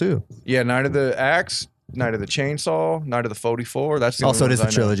Chainsaw too. Yeah, Night of the Axe, Night of the Chainsaw, Night of the 44. That's the Also, it only is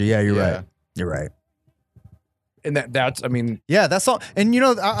ones the I know. trilogy. Yeah, you're Yeah. right. You're right. And that's I mean, Yeah, that song. And you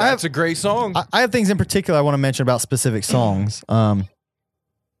know, I have that's a great song. I have things in particular I want to mention about specific songs. But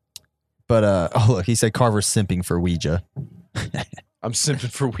oh look, he said Carver's simping for Ouija. I'm simping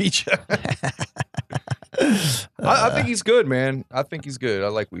for Ouija. I think he's good, man. I think he's good. I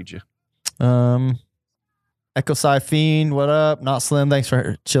like Ouija. Echo Sci Fiend, what up? Not Slim, thanks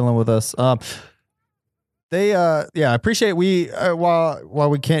for chilling with us. I appreciate while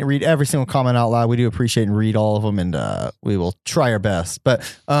we can't read every single comment out loud, we do appreciate and read all of them, and we will try our best. But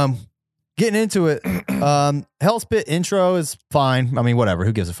getting into it, Hell's Pit intro is fine. I mean, whatever.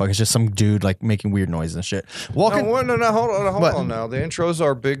 Who gives a fuck? It's just some dude like making weird noises and shit. No, hold on now. The intros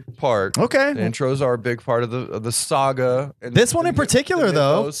are a big part. Okay. The intros are a big part of the saga. And This one in particular,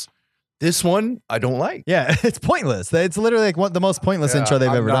 though. mythos. This one I don't like. Yeah, it's pointless. It's literally like the most pointless intro they've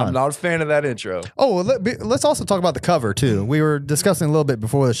ever done. I'm not a fan of that intro. Oh, well, let's also talk about the cover too. We were discussing a little bit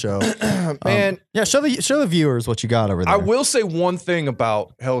before the show. Man, Yeah, show the viewers what you got over there. I will say one thing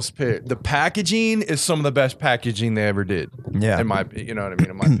about Hell's Pit. The packaging is some of the best packaging they ever did. Yeah. In my, you know what I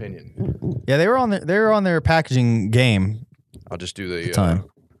mean? In my opinion. Yeah, they were on their packaging game. I'll just do the Time.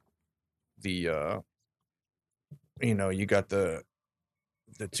 you know, you got the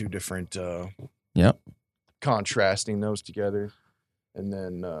the two different Yep. contrasting those together. And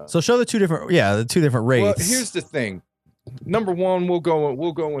then So show the two different rates. well, here's the thing. Number one, we'll go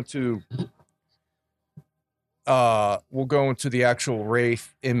into the actual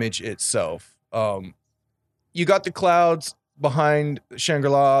Wraith image itself. You got the clouds behind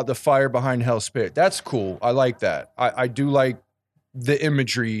Shangri-La, the fire behind Hell's Pit. That's cool. I like that. I do like the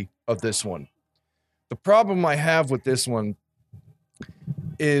imagery of this one. The problem I have with this one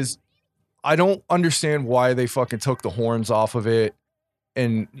is I don't understand why they fucking took the horns off of it.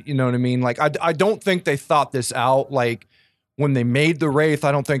 And you know what I mean? Like, I don't think they thought this out. Like, when they made the Wraith,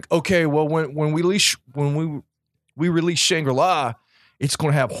 I don't think, okay, well, when we release Shangri-La, it's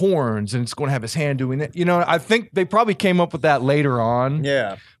going to have horns and it's going to have his hand doing it. You know, I think they probably came up with that later on.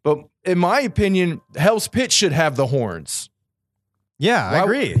 Yeah. But in my opinion, Hell's Pit should have the horns. Yeah, I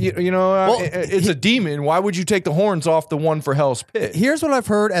agree. You know, it's a demon. Why would you take the horns off the one for Hell's Pit? Here's what I've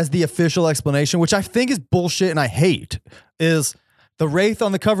heard as the official explanation, which I think is bullshit and I hate, is the Wraith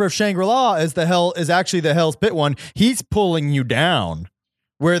on the cover of Shangri-La is actually the Hell's Pit one. He's pulling you down.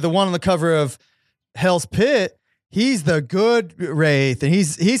 Where the one on the cover of Hell's Pit, he's the good Wraith, and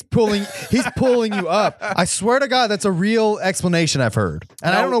he's pulling you up. I swear to God, that's a real explanation I've heard,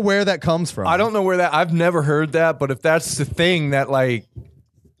 and I don't know where that comes from. I don't know where that. I've never heard that, but if that's the thing that like,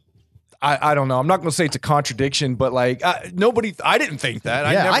 I don't know. I'm not going to say it's a contradiction, but like I didn't think that.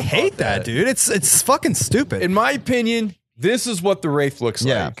 I hate that, dude. It's fucking stupid. In my opinion, this is what the Wraith looks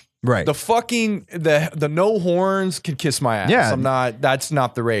like. Right. The fucking the no horns can kiss my ass. Yeah. That's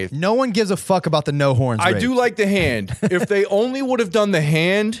not the Wraith. No one gives a fuck about the no horns. I Wraith. do like the hand. If they only would have done the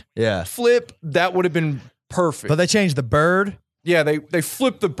hand flip, that would have been perfect. But they changed the bird. Yeah, they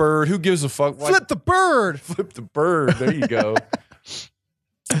flipped the bird. Who gives a fuck? Flip the bird. Flip the bird. There you go.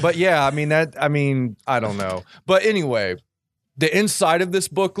 But yeah, I mean, I don't know. But anyway, the inside of this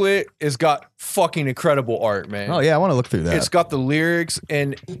booklet has got fucking incredible art, man. Oh yeah, I want to look through that. It's got the lyrics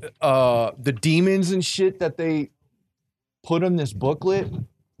and the demons and shit that they put in this booklet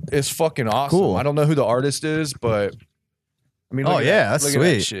is fucking awesome. Cool. I don't know who the artist is, but I mean, that's look sweet.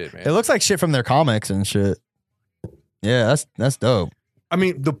 At that shit, man. It looks like shit from their comics and shit. Yeah, that's dope. I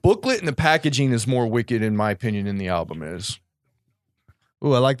mean, the booklet and the packaging is more wicked, in my opinion, than the album is.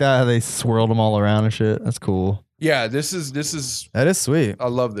 Ooh, I like that how they swirled them all around and shit. That's cool. Yeah, this is that is sweet. I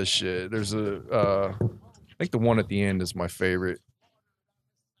love this shit. There's I think the one at the end is my favorite.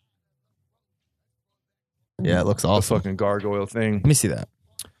 Yeah, it looks awesome. The fucking gargoyle thing. Let me see that.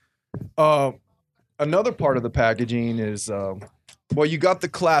 Another part of the packaging is well, you got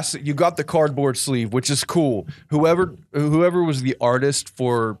the cardboard sleeve, which is cool. Whoever was the artist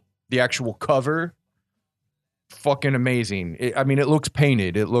for the actual cover, fucking amazing. It looks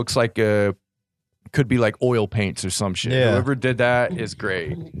painted. It looks like could be like oil paints or some shit. Yeah. Whoever did that is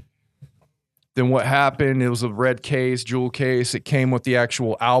great. Then what happened, it was a red case, jewel case. It came with the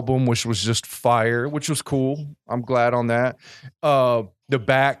actual album, which was just fire, which was cool. I'm glad on that. The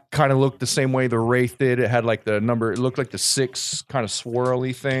back kind of looked the same way the Wraith did. It had like the number, it looked like the 6 kind of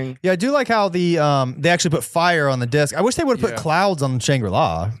swirly thing. Yeah, I do like how they actually put fire on the disc. I wish they would have put clouds on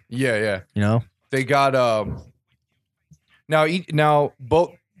Shangri-La. Yeah. You know? They got now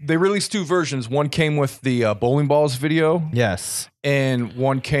both they released 2 versions. One came with the Bowling Balls video. Yes. And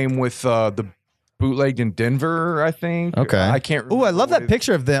one came with the bootlegged in Denver, I think. Okay. I can't remember. Oh, I love that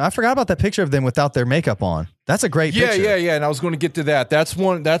picture of them. I forgot about that picture of them without their makeup on. That's a great picture. Yeah. And I was going to get to that. That's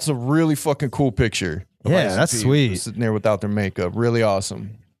a really fucking cool picture. Yeah, that's sweet. Sitting there without their makeup. Really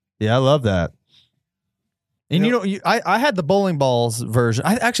awesome. Yeah, I love that. And I had the Bowling Balls version.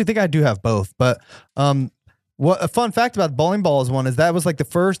 I actually think I do have both. But what a fun fact about Bowling Balls one is that was like the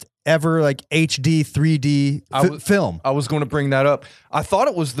first ever like HD 3D film. I was going to bring that up. I thought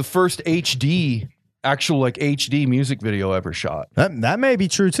it was the first actual like HD music video ever shot. That may be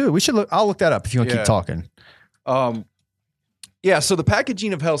true too. We should look. I'll look that up if you want to keep talking. Yeah. So the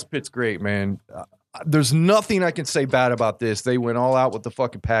packaging of Hell's Pit's great, man. There's nothing I can say bad about this. They went all out with the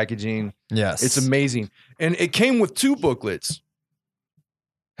fucking packaging. Yes, it's amazing, and it came with 2 booklets.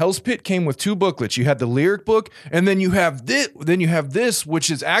 Hell's Pit came with 2 booklets. You had the lyric book, and then you have this,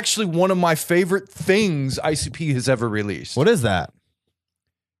 which is actually one of my favorite things ICP has ever released. What is that?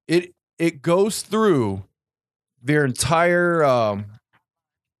 It goes through their entire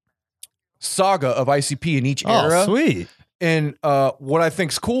saga of ICP in each era. Oh, sweet. And what I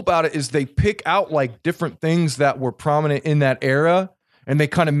think's cool about it is they pick out like different things that were prominent in that era, and they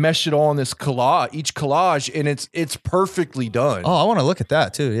kind of mesh it all in this collage, and it's perfectly done. Oh, I want to look at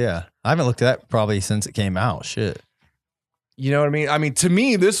that too. Yeah, I haven't looked at that probably since it came out. Shit. You know what I mean? I mean, to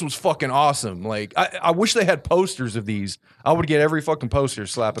me, this was fucking awesome. Like, I wish they had posters of these. I would get every fucking poster,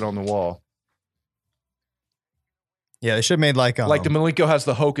 slap it on the wall. Yeah, they should have made like the Malenko has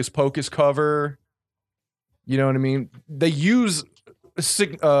the Hocus Pocus cover. You know what I mean? They use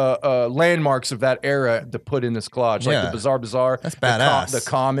landmarks of that era to put in this collage, like the Bizarre Bazaar. That's badass. The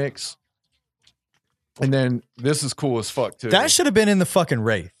comics. And then this is cool as fuck, too. That should have been in the fucking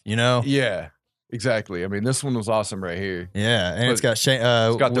Wraith, you know? Yeah, exactly. I mean, this one was awesome right here. Yeah, and it's got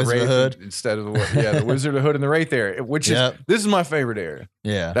the Wizard Wraith of the Hood. instead of the Wizard of the Hood and the Wraith area, which is this is my favorite area.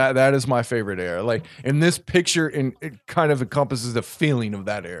 Yeah, that is my favorite era. Like, in this picture, it kind of encompasses the feeling of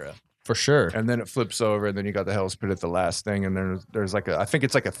that era for sure. And then it flips over, and then you got the Hell's Pit at the last thing, and then there's like I think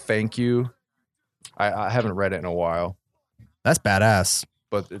it's like a thank you. I haven't read it in a while. That's badass.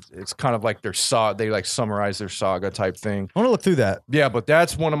 But it's kind of like they like summarize their saga type thing. I want to look through that. Yeah, but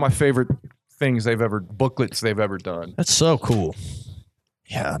that's one of my favorite booklets they've ever done. That's so cool.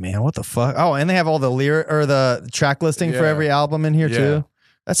 Yeah, man, what the fuck? Oh, and they have all the lyric or the track listing for every album in here too.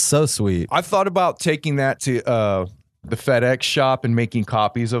 That's so sweet. I thought about taking that to the FedEx shop and making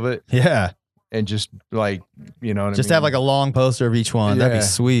copies of it. Yeah. And just like, you know what just I mean? have like a long poster of each one. That'd be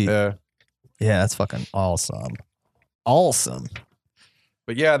sweet. Yeah. Yeah, that's fucking awesome. Awesome.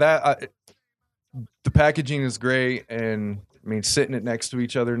 But yeah, the packaging is great, and I mean, sitting it next to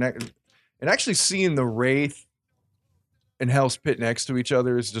each other, and actually seeing the Wraith and Hell's Pit next to each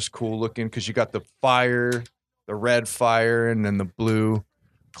other is just cool looking, because you got the fire, the red fire, and then the blue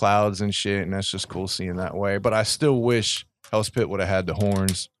clouds and shit, and that's just cool seeing that way. But I still wish Hell's Pit would have had the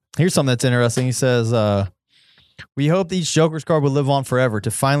horns. Here's something that's interesting. He says, we hope that each Joker's card will live on forever. To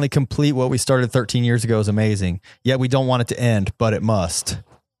finally complete what we started 13 years ago is amazing. Yet we don't want it to end, but it must.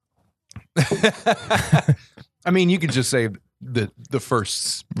 I mean, you could just say the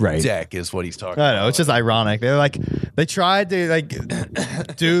first deck is what he's talking about. I know, it's just ironic. They tried to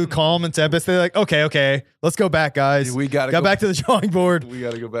do Calm and Tempest. They're like, okay, let's go back, guys. We gotta go back to the drawing board. We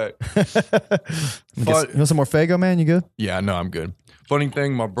gotta go back. You want some more Faygo, man? You good? Yeah, no, I'm good. Funny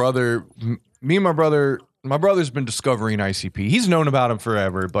thing, my brother's been discovering ICP. He's known about him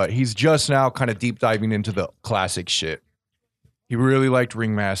forever, but he's just now kind of deep diving into the classic shit. He really liked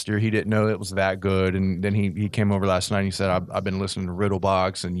Ringmaster. He didn't know it was that good. And then he came over last night and he said, I've been listening to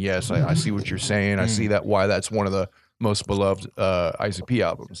Riddlebox, and yes, I see what you're saying. I see why that's one of the most beloved ICP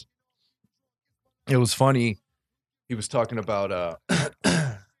albums. It was funny. He was talking about the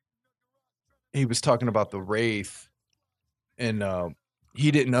Wraith, and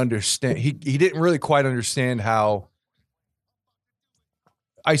he didn't understand. He didn't really quite understand how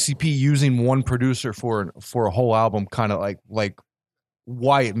ICP using one producer for a whole album, kind of like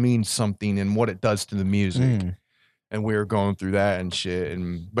why it means something and what it does to the music. And we were going through that and shit.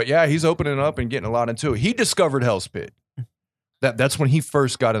 But yeah, he's opening up and getting a lot into it. He discovered Hell's Pit. That's when he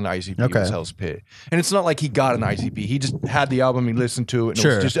first got an ICP. Was Hell's Pit. And it's not like he got an ICP. He just had the album, he listened to it, and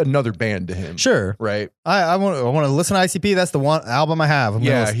it was just another band to him. Sure. Right? I want to listen to ICP. That's the one album I have. I'm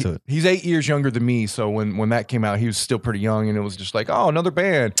gonna listen to it. He's 8 years younger than me, so when that came out, he was still pretty young, and it was just like, oh, another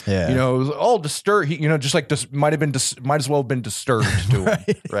band. Yeah. You know, it was all disturbed. Just like might as well have been disturbed to him.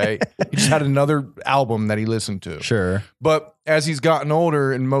 Right? He just had another album that he listened to. Sure. But as he's gotten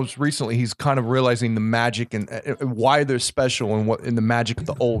older, and most recently, he's kind of realizing the magic and why they're special, and the magic of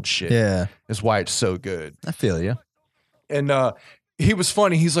the old shit. Yeah, is why it's so good. I feel you. And he was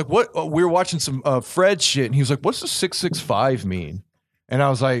funny. He's like, "What?" We were watching some Fred shit, and he was like, "What's the 665 mean?" And I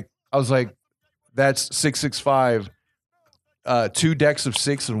was like, "That's 665, 2 decks of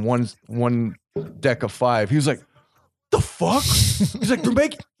 6 and one deck of 5." He was like, "The fuck?" He's like,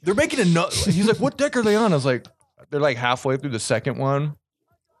 "They're making another." He's like, "What deck are they on?" I was like, they're like halfway through the second one,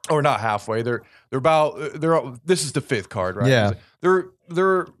 or not halfway. This is the 5th card, right? Yeah. Like,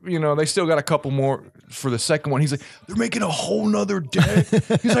 they're they still got a couple more for the second one. He's like, they're making a whole nother deck.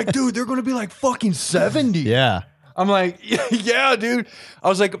 He's like, dude, they're going to be like fucking 70. Yeah. I'm like, yeah, dude. I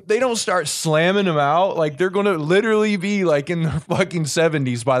was like, if they don't start slamming them out, like they're going to literally be like in their fucking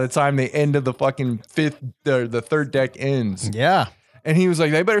 70s by the time they end of the fucking 5th, the 3rd deck ends. Yeah. And he was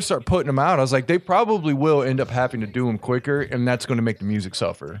like, they better start putting them out. I was like, they probably will end up having to do them quicker, and that's going to make the music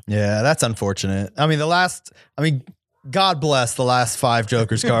suffer. Yeah, that's unfortunate. I mean, God bless the last 5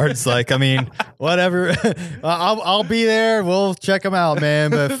 Joker's cards. Whatever. I'll be there. We'll check them out,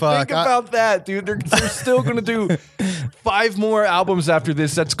 man. But fuck. Think about that, dude. They're still going to do 5 more albums after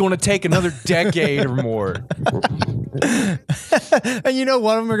this. That's going to take another decade or more. And you know,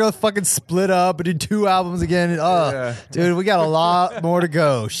 one of them are gonna fucking split up and do 2 albums again. Dude, we got a lot more to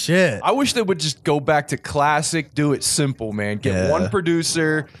go. Shit. I wish they would just go back to classic, do it simple, man. Get one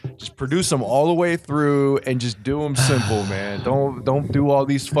producer, just produce them all the way through, and just do them simple, man. Don't do all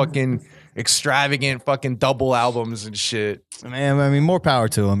these fucking extravagant fucking double albums and shit. Man, I mean, more power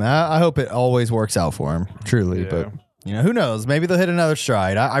to him. I hope it always works out for him, truly. Yeah. But you know, who knows? Maybe they'll hit another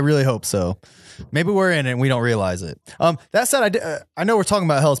stride. I really hope so. Maybe we're in it and we don't realize it. That said, I know we're talking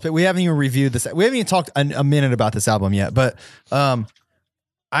about Hell's Pit. We haven't even reviewed this. We haven't even talked a minute about this album yet. But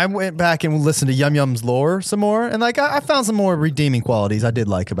I went back and listened to Yum Yum's lore some more, and like I found some more redeeming qualities I did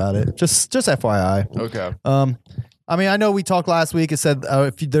like about it. Just FYI. Okay. I mean, I know we talked last week. It said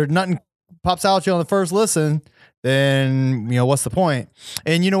if there's nothing pops out at you on the first listen, then, you know, what's the point?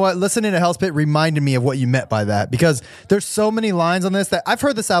 And you know what? Listening to Hell's Pit reminded me of what you meant by that, because there's so many lines on this that I've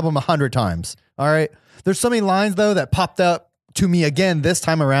heard this album 100 times. All right. There's so many lines, though, that popped up to me again this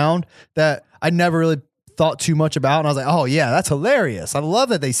time around that I never really thought too much about. And I was like, oh, yeah, that's hilarious. I love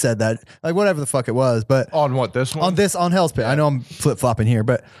that they said that. Like, whatever the fuck it was. But on what, this one? On Hell's Pit. I know I'm flip flopping here,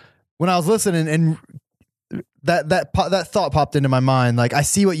 but when I was listening and that thought popped into my mind, like, I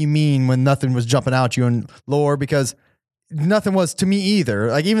see what you mean when nothing was jumping out at you in lore, because nothing was to me either.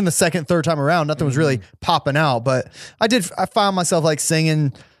 Like, even the second, third time around, nothing was really popping out. But I found myself like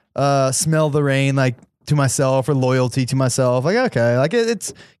singing Smell the Rain, like, to myself, or Loyalty to myself. Like, okay, like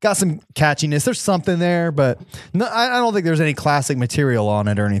it's got some catchiness. There's something there, but no, I don't think there's any classic material on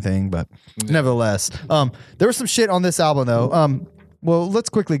it or anything. But nevertheless, there was some shit on this album though. Well, let's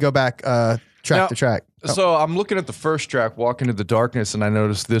quickly go back track to track. So I'm looking at the first track, Walk Into the Darkness, and I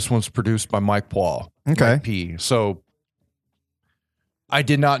noticed this one's produced by Mike Paul. Okay. Mike P. So I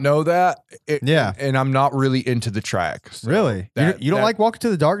did not know that. Yeah. And I'm not really into the track. So Really? You don't like Walk Into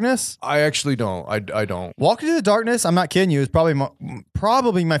the Darkness? I actually don't. I don't. Walk Into the Darkness, I'm not kidding you, is probably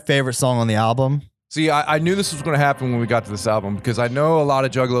my favorite song on the album. See, I knew this was going to happen when we got to this album, because I know a lot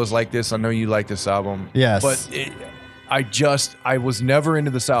of juggalos like this. I know you like this album. Yes. But I was never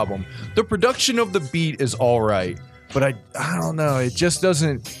into this album. The production of the beat is all right, but I don't know. It just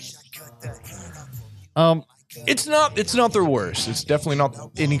doesn't. It's not their worst. It's definitely not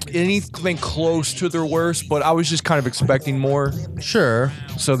anything close to their worst. But I was just kind of expecting more. Sure.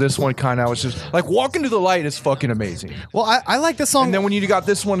 So this one kind of was just like Walk Into the Light is fucking amazing. Well, I like this song. And then when you got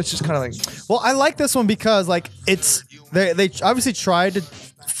this one, it's just kind of like. Well, I like this one because like they obviously tried to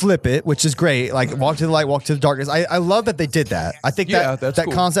flip it, which is great. Like Walk to the Light, Walk to the Darkness. I love that they did that. I think that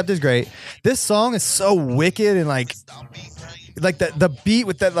cool. Concept is great. This song is so wicked and like the beat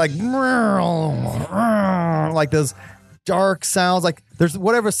with that like those dark sounds. Like there's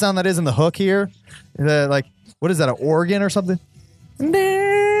whatever sound that is in the hook here. Like what is that? An organ or something?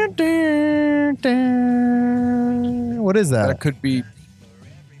 What is that? That could be.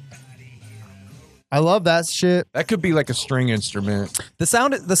 I love that shit. That could be like a string instrument. The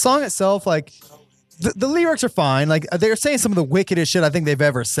song itself, like the lyrics are fine. Like they're saying some of the wickedest shit I think they've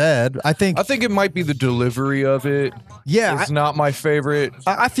ever said. I think it might be the delivery of it. Yeah, it's not my favorite.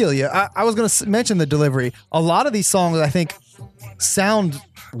 I feel you. I was going to mention the delivery. A lot of these songs I think sound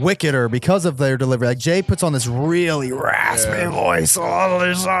wickeder because of their delivery. Like Jay puts on this really raspy voice. A lot of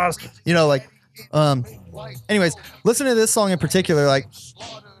these songs, you know, like. Anyways, listen to this song in particular. Like.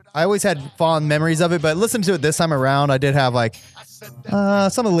 I always had fond memories of it, but listening to it this time around, I did have like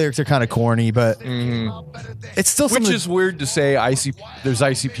some of the lyrics are kind of corny, but it's still which is weird to say. There's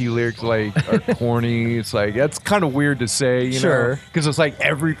ICP lyrics like are corny. It's like that's kind of weird to say, you know, because it's like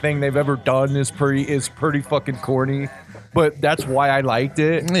everything they've ever done is pretty fucking corny. But that's why I liked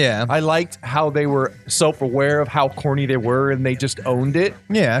it. Yeah. I liked how they were self-aware of how corny they were and they just owned it.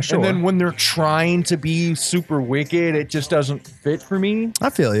 Yeah, sure. And then when they're trying to be super wicked, it just doesn't fit for me. I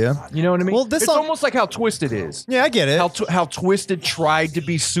feel you. You know what I mean? Well, this it's song, almost like how Twisted is. Yeah, I get it. How Twisted tried to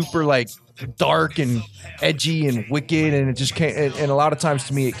be super like dark and edgy and wicked, and it just came. And a lot of times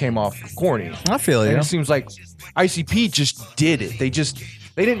to me, it came off corny. I feel you. And it seems like ICP just did it.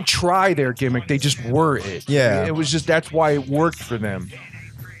 They didn't try their gimmick. They just were it. Yeah. It was just, that's why it worked for them.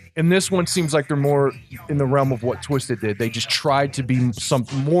 And this one seems like they're more in the realm of what Twisted did. They just tried to be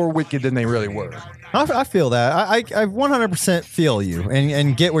something more wicked than they really were. I feel that. I 100% feel you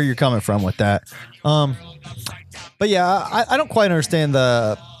and get where you're coming from with that. But yeah, I don't quite understand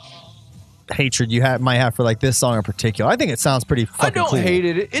the hatred you might have for like this song in particular. I think it sounds pretty fucking cool. I don't hate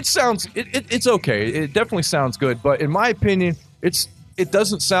it. It sounds, it's okay. It definitely sounds good. But in my opinion, it's it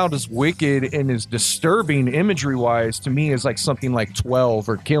doesn't sound as wicked and as disturbing imagery wise to me as like something like 12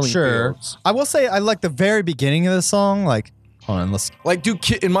 or Killing Fields. I will say I like the very beginning of the song. Like, hold on, let's. Like, dude,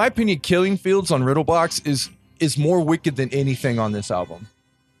 in my opinion, Killing Fields on Riddle Box is more wicked than anything on this album.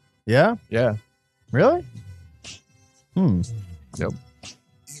 Yeah. Yeah. Really? Yep.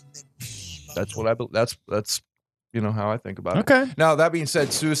 That's what that's how I think about it. Okay. Now that being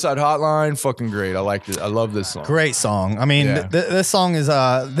said, Suicide Hotline, fucking great. I liked it. I love this song. Great song. I mean, Yeah. this song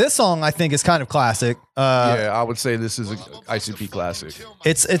I think is kind of classic. Yeah, I would say this is a ICP classic.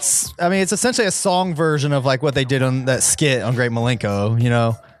 It's essentially a song version of like what they did on that skit on Great Malenko, you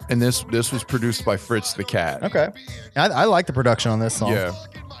know. And this was produced by Fritz the Cat. Okay. I like the production on this song. Yeah.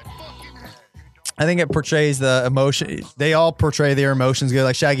 I think it portrays the emotion. They all portray their emotions good.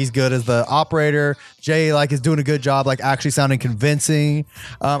 Like Shaggy's good as the operator. Jay like is doing a good job, like actually sounding convincing.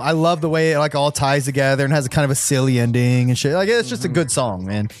 I love the way it like all ties together and has a kind of a silly ending and shit. Like it's just a good song,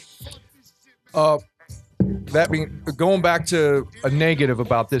 man. That being going back to a negative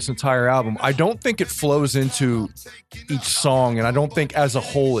about this entire album, I don't think it flows into each song, and I don't think as a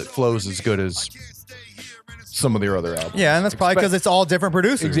whole it flows as good as some of their other albums. Yeah, and that's probably because it's all different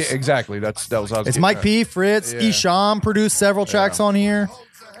producers. Exactly. That was what I was It's getting Mike at. P, Fritz, Isham produced several tracks on here.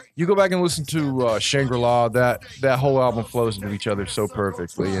 You go back and listen to Shangri-La. That whole album flows into each other so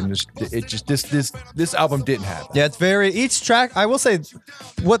perfectly, and this album didn't have that. Yeah, it's very each track. I will say,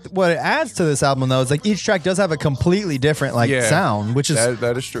 what it adds to this album though is like each track does have a completely different sound, which is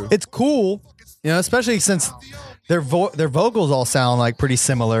that is true. It's cool, you know, especially since their vocals all sound like pretty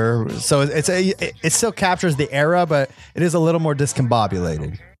similar. So it still captures the era, but it is a little more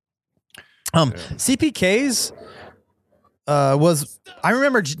discombobulated. CPK's was. I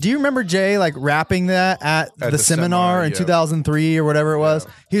remember. Do you remember Jay like rapping that at the seminar in 2003 or whatever it was?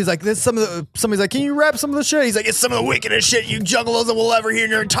 He was like, "This somebody's like, can you rap some of the shit?" He's like, "It's some of the wickedest shit you juggalos will ever hear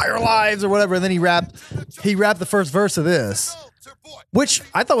in your entire lives," or whatever. And then he rapped the first verse of this, which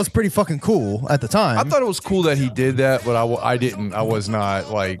I thought was pretty fucking cool at the time. I thought it was cool that he did that, but I didn't. I was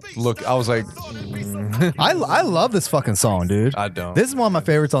not like look. I was like, I love this fucking song, dude. I don't. This is one of my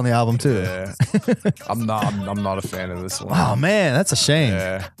favorites on the album too. Yeah. I'm not a fan of this one. Oh man, that's a shame.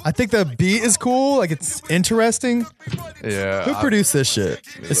 Yeah. I think the beat is cool. Like it's interesting. Yeah. Who produced this shit?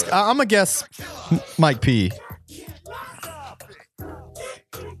 I'm gonna guess Mike P.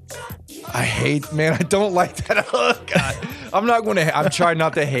 I don't like that hook. I'm trying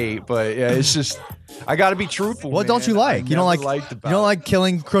not to hate, but yeah, it's just I got to be truthful. What don't you like? You don't like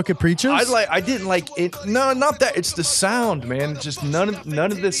killing crooked preachers? I didn't like it. No, not that. It's the sound, man. Just none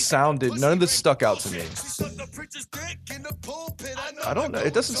of this sounded. None of this stuck out to me. I don't know.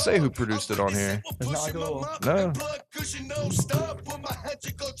 It doesn't say who produced it on here. No.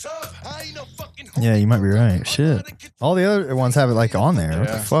 Yeah, you might be right. Shit. All the other ones have it like on there.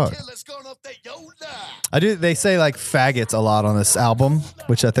 What the fuck? They say like faggots a lot on this album,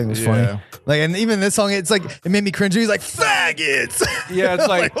 which I think was funny. Like, and even this song, it's like it made me cringe. He's like faggots. Yeah, it's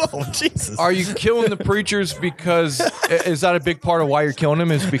like, oh Jesus. Are you killing the preachers because is that a big part of why you're killing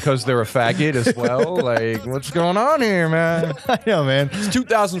them? Is because they're a faggot as well? Like, what's going on here, man? I know, man. It's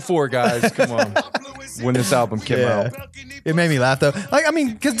 2004, guys. Come on, when this album came out, it made me laugh though. Like, I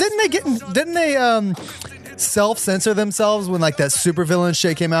mean, because didn't they self-censor themselves when like that supervillain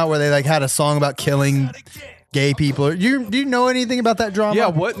shit came out where they like had a song about killing gay people? Do you know anything about that drama? Yeah,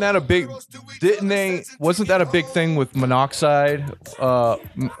 wasn't that a big thing with Monoxide? They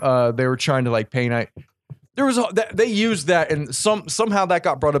were trying to like paint. They used that, and somehow that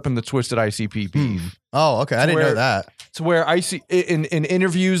got brought up in the Twisted ICP beef. Oh, okay, I didn't know that. To where in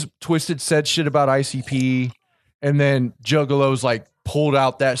interviews, Twisted said shit about ICP, and then Juggalos like pulled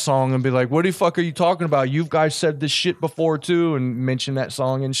out that song and be like, "What the fuck are you talking about? You guys said this shit before too," and mentioned that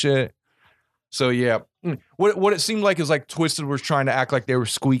song and shit. So yeah, what it seemed like is like Twisted was trying to act like they were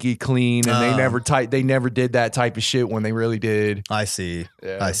squeaky clean, and they never did that type of shit when they really did. I see.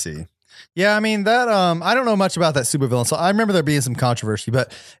 Yeah. I see. Yeah, I mean that. I don't know much about that supervillain, so I remember there being some controversy,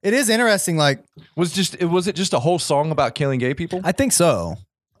 but it is interesting. Like, was it just a whole song about killing gay people? I think so.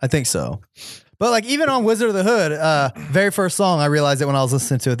 But like even on Wizard of the Hood, very first song, I realized it when I was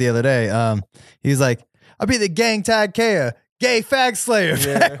listening to it the other day. He's like, "I'll be the gang tag Kea, gay fag slayer."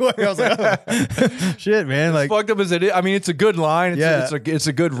 Yeah. I was like, oh. Shit, man. Like, fucked up as it is. I mean, it's a good line. It's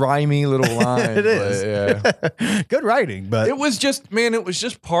a good rhymey little line. It is. Yeah. Good writing, but it was just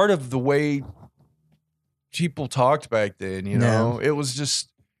part of the way people talked back then. You know, it was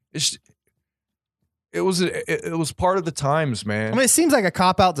just it was part of the times, man. I mean, it seems like a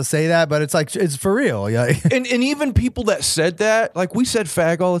cop out to say that, but it's like it's for real. Yeah. and even people that said that, like we said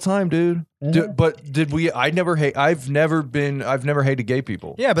fag all the time, dude. But did we? I've never hated gay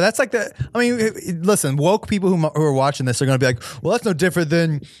people. Yeah, but that's like I mean, listen, woke people who are watching this are going to be like, well, that's no different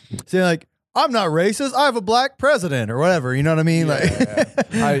than saying like, I'm not racist. I have a black president or whatever. You know what I mean?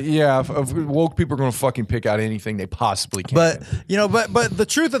 Woke people are going to fucking pick out anything they possibly can. But but the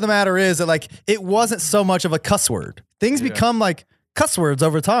truth of the matter is that like it wasn't so much of a cuss word. Things become like cuss words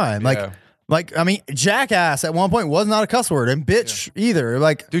over time. Like I mean, jackass at one point was not a cuss word, and bitch either.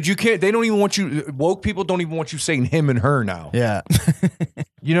 Like, dude, you can't. They don't even want you. Woke people don't even want you saying him and her now. Yeah,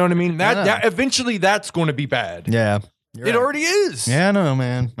 you know what I mean. That eventually that's going to be bad. Yeah. It already is. Yeah, I know,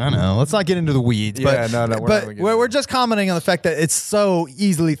 man. I know. Let's not get into the weeds. But, we're just commenting on the fact that it's so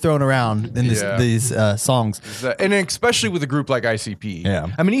easily thrown around in these songs. And especially with a group like ICP. Yeah.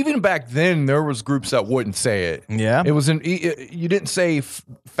 I mean, even back then, there was groups that wouldn't say it. Yeah. It was you didn't say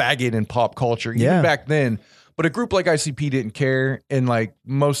faggot in pop culture, even back then. But a group like ICP didn't care. And like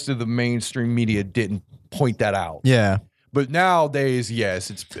most of the mainstream media didn't point that out. Yeah. But nowadays, yes,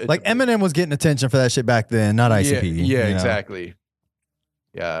 it's like Eminem was getting attention for that shit back then, not ICP. Yeah, exactly.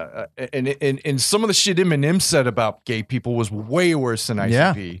 Yeah, and some of the shit Eminem said about gay people was way worse than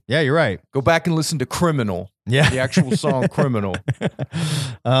ICP. Yeah, you're right. Go back and listen to "Criminal." Yeah, the actual song "Criminal."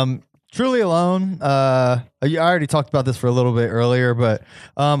 Truly Alone. I already talked about this for a little bit earlier, but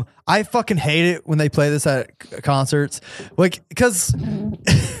I fucking hate it when they play this at concerts. Like, because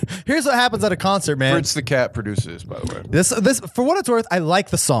here's what happens at a concert, man. Fritz the Cat produces, by the way. This for what it's worth, I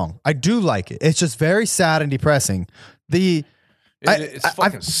like the song. I do like it. It's just very sad and depressing. It's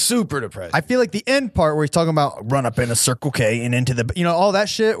fucking super depressing. I feel like the end part where he's talking about run up in a Circle K and into the, all that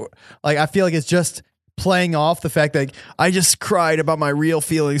shit. Like, I feel like it's just playing off the fact that like, I just cried about my real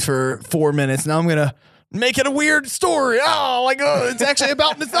feelings for 4 minutes. Now I'm going to make it a weird story. It's actually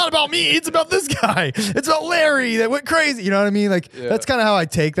it's not about me. It's about this guy. It's about Larry that went crazy. You know what I mean? Like, that's kind of how I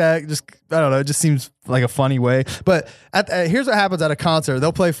take that. Just, I don't know. It just seems like a funny way. But here's what happens at a concert.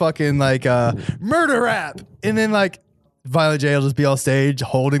 They'll play fucking like murder rap. And then like, Violent J will just be on stage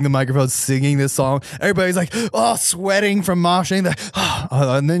holding the microphone, singing this song. Everybody's like, sweating from moshing.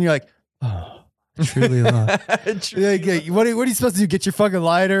 And then you're like, truly alone. What are you supposed to do? Get your fucking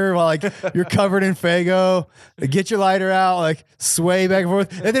lighter while like you're covered in Faygo. Get your lighter out, like sway back and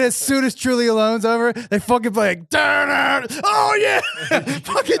forth. And then as soon as Truly Alone's over, they fucking play like, oh yeah,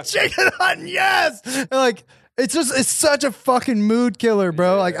 fucking Chicken Hutton, yes. And like it's such a fucking mood killer,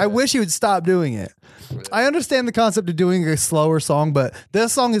 bro. Like I wish he would stop doing it. I understand the concept of doing a slower song, but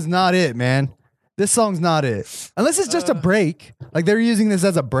this song is not it, man. This song's not it. Unless it's just a break. Like they're using this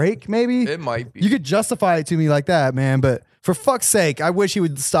as a break, maybe. It might be. You could justify it to me like that, man. But for fuck's sake, I wish he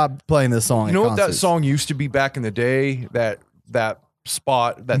would stop playing this song. You know what that song used to be back in the day? That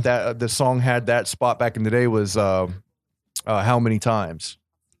spot that the song had that spot back in the day was How Many Times?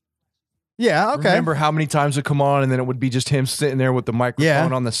 Yeah, okay. Remember How Many Times would come on, and then it would be just him sitting there with the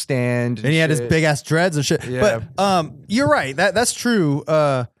microphone on the stand. And he had his big ass dreads and shit. Yeah. But you're right. That's true.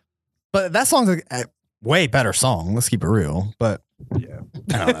 But that song's a way better song. Let's keep it real. But yeah,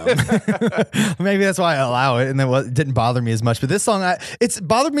 I don't know. Maybe that's why I allow it, and then it didn't bother me as much. But this song, it's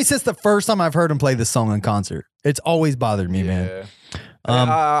bothered me since the first time I've heard him play this song in concert. It's always bothered me, man.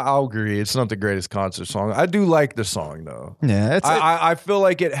 I'll agree. It's not the greatest concert song. I do like the song though. Yeah, I feel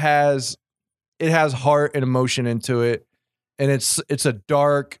like it has heart and emotion into it, and it's a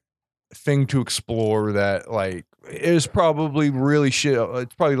dark thing to explore that like is probably really shit.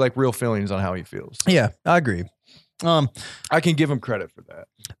 It's probably like real feelings on how he feels. Yeah, I agree. I can give him credit for that.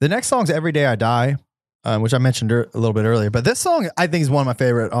 The next song's "Every Day I Die," which I mentioned a little bit earlier. But this song, I think, is one of my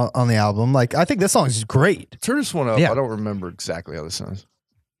favorite on the album. Like, I think this song is great. Turn this one up. Yeah. I don't remember exactly how this sounds.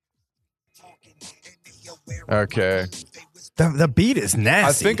 Okay. The beat is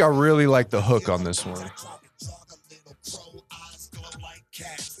nasty. I think I really like the hook on this one.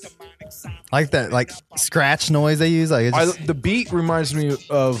 I like that, like scratch noise they use. Like the beat reminds me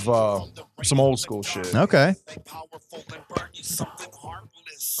of some old school shit. Okay.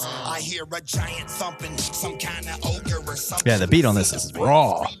 I hear a giant thumping, some kind of ogre or something. Yeah, the beat on this is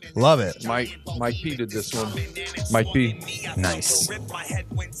raw. Love it. Mike P did this one. Mike P. Nice.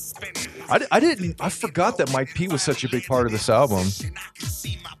 I forgot that Mike P was such a big part of this album.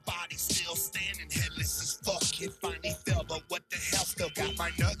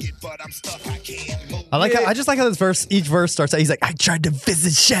 I just like how each verse starts out. He's like, I tried to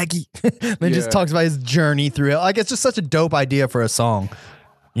visit Shaggy. Then just talks about his journey through it. Like, it's just such a dope idea for a song,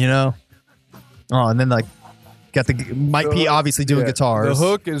 you know? Oh, and then like Got the Mike P obviously doing guitars. The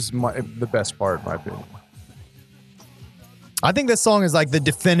hook is the best part, in my opinion. I think this song is like the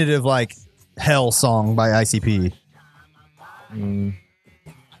definitive like hell song by ICP.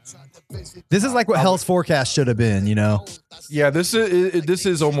 This is like what Hell's Forecast should have been, you know? Yeah, this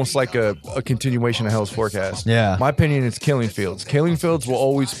is almost like a continuation of Hell's Forecast. Yeah. My opinion is Killing Fields. Killing Fields will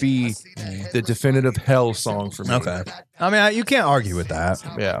always be the definitive Hell song for me. Okay. I mean, you can't argue with that.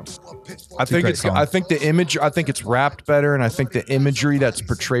 Yeah. I think the image, I think it's rapped better, and I think the imagery that's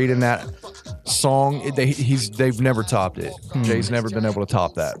portrayed in that song, they've never topped it. Jay's never been able to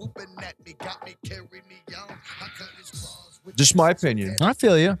top that. Just my opinion. I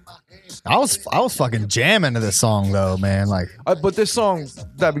feel you. I was fucking jamming to this song though, man. Like, but this song,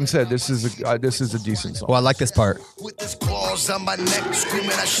 that being said, this is a decent song. well, I like this part. I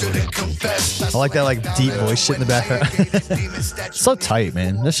like that like deep voice shit in the background. So tight,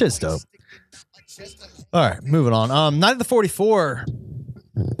 man. This shit's dope. All right, moving on. Night of the 44.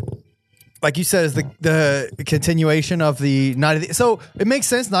 Like you said, is the continuation of the Night of the. So it makes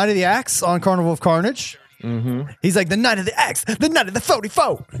sense. Night of the Axe on Carnival of Carnage. Mm-hmm. He's like the Night of the Axe, the Night of the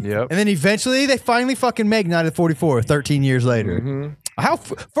 44. Yep. And then eventually they finally fucking make Night of the 44 13 years later. Mm-hmm.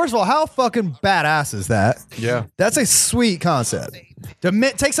 First of all, how fucking badass is that? Yeah. That's a sweet concept. To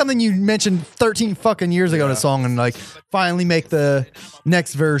take something you mentioned 13 fucking years ago in a song and like finally make the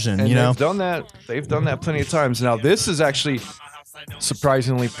next version, And you know? they've done that plenty of times. Now this is actually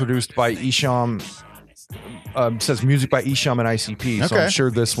surprisingly produced by Isham. Says music by Isham and ICP. So Okay. I'm sure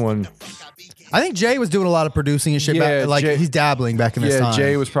this one. I think Jay was doing a lot of producing and shit. Yeah, he's dabbling back in this time.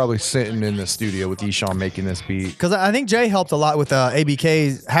 Jay was probably sitting in the studio with Isham making this beat. Because I think Jay helped a lot with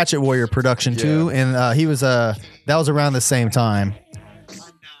ABK's Hatchet Warrior production too, and he was that was around the same time.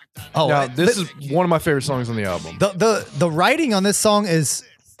 Oh, Now, this is one of my favorite songs on the album. the writing on this song is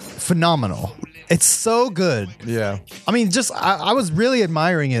phenomenal. It's so good. Yeah. I mean, just I was really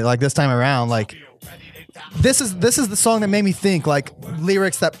admiring it like this time around. Like this is the song that made me think like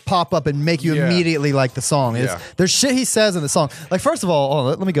lyrics that pop up and make you immediately like the song. There's shit he says in the song. Like first of all,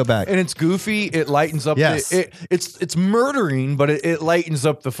 let me go back. And it's goofy. It lightens up. Yes. It's murdering, but it lightens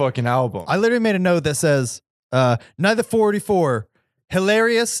up the fucking album. I literally made a note that says, Night of the 44,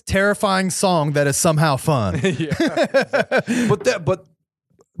 hilarious, terrifying song that is somehow fun. But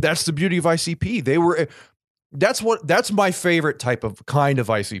that's the beauty of ICP. That's my favorite kind of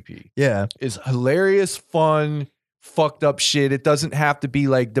ICP. Yeah. Is hilarious, fun, fucked up shit. It doesn't have to be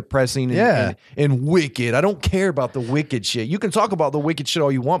like depressing and wicked. I don't care about the wicked shit. You can talk about the wicked shit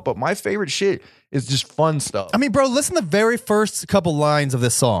all you want, but my favorite shit is just fun stuff. I mean, bro, listen to the very first couple lines of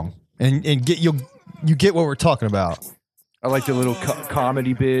this song and you get what we're talking about. I like the little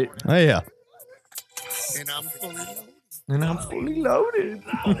comedy bit. Oh yeah. And I'm fully loaded.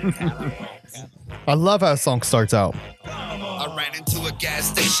 I love how the song starts out. I ran into a gas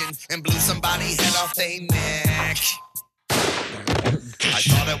station and blew somebody's head off their neck. I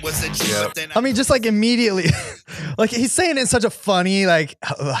thought it was a joke, but then I mean, just like immediately, like he's saying it in such a funny, like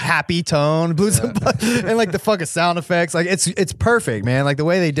happy tone, blew somebody, and like the fucking sound effects, like it's perfect, man. Like the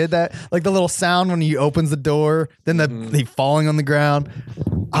way they did that, like the little sound when he opens the door, then the falling on the ground.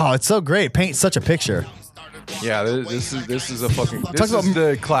 Oh, it's so great. It paints such a picture. Yeah, this is a fucking. This is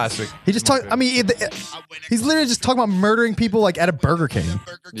the classic. He just talked. I mean, he's literally just talking about murdering people like at a Burger King.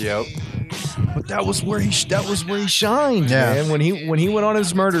 Yep. But that was where he shined, Yeah. man. When he went on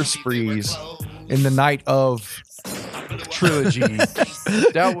his murder sprees in the Night of trilogy,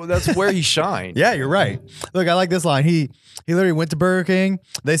 that's where he shined. Yeah, you're right. Look, I like this line. He literally went to Burger King.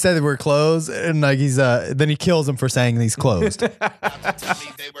 They said they were closed, and like then he kills them for saying he's closed. they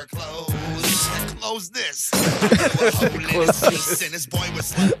were closed. Close this. And his boy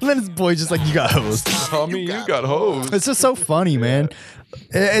was And then his boy just like, you got hosed. Homie, you got hosed. It's just so funny, man.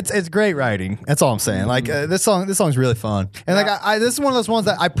 It's great writing. That's all I'm saying. Like this song's really fun, and like I this is one of those ones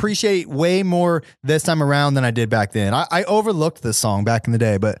that I appreciate way more this time around than I did back then. I overlooked this song back in the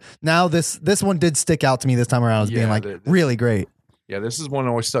day, but now this one did stick out to me this time around as being like really great. Yeah, this is one that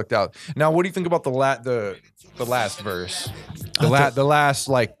always stuck out. Now, what do you think about the last verse? The last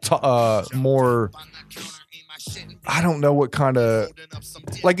like more. I don't know what kind of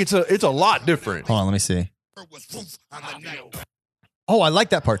like it's a lot different. Hold on, let me see. Oh, I like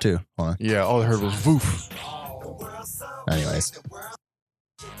that part too. Hold on. Yeah, all I heard was "voof." Anyways,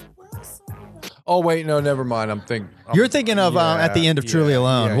 Oh wait, no, never mind. you're thinking of at the end of Truly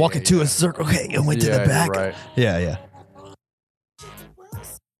Alone, walking to a circle. Okay, and went to the back. You're right. Yeah.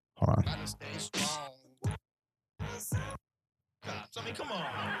 Hold on.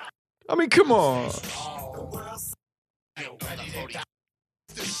 I mean, come on.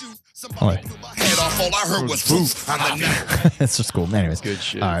 Somebody blew my head off. All I heard was roof on the net. It's just cool. Anyways, Good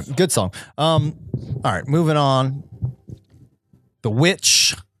shit. All right, good song. All right, moving on. The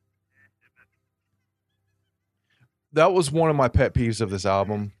Witch. That was one of my pet peeves of this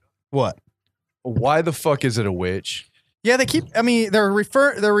album. What? Why the fuck is it a witch? Yeah, they keep. I mean, they're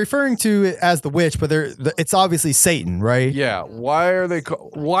referring to it as the witch, but it's obviously Satan, right? Yeah. Why are they?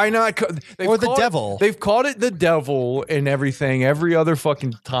 Why not? Or the devil. They've called it the devil and everything every other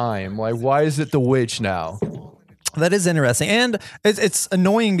fucking time. Like, why is it the witch now? That is interesting, and it's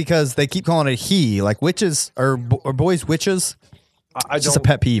annoying because they keep calling it he, like witches or boys witches. It's just a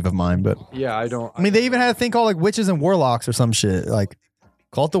pet peeve of mine, but yeah, I don't. I mean, they even had a thing called like witches and warlocks or some shit. Like,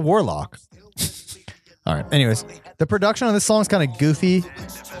 call it the warlock. All right. Anyways, the production on this song is kind of goofy.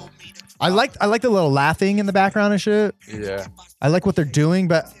 I like the little laughing in the background and shit. Yeah. I like what they're doing,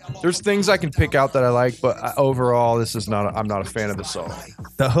 but There's things I can pick out that I like, but overall, this is not. I'm not a fan of the song.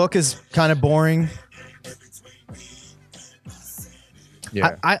 the hook is kind of boring.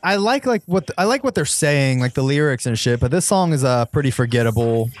 Yeah. I like what they're saying, like the lyrics and shit. But this song is a pretty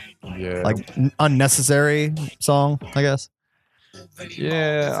forgettable, Yeah. like unnecessary song, I guess.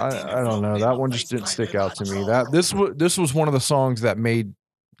 Yeah, I don't know. That one just didn't stick out to me. This was one of the songs that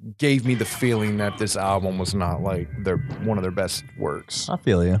gave me the feeling that this album was not like one of their best works. I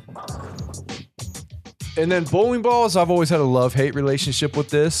feel you. And then Bowling Balls, I've always had a love-hate relationship with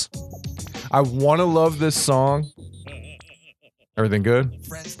this. I want to love this song. Everything good?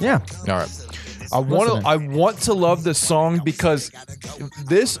 Yeah. All right. I want to love this song because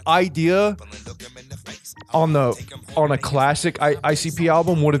this idea on a classic ICP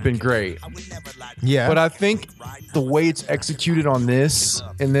album would have been great. Yeah. But I think the way it's executed on this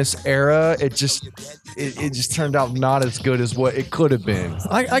in this era, it just turned out not as good as what it could have been.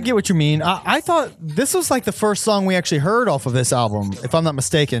 I get what you mean. I thought this was like the first song we actually heard off of this album, if I'm not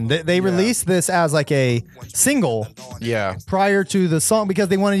mistaken. They released this as like a single Yeah. prior to the song because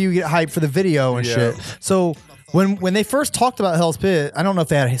they wanted you to get hyped for the video and shit. So when they first talked about Hell's Pit, I don't know if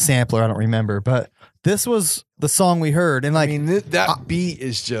they had a sampler, I don't remember, but this was the song we heard. And like, I mean, that beat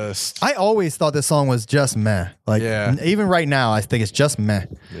is just... I always thought this song was just meh. Like, even right now, I think it's just meh.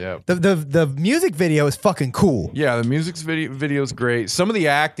 Yeah. The music video is fucking cool. Yeah, the music video is great. Some of the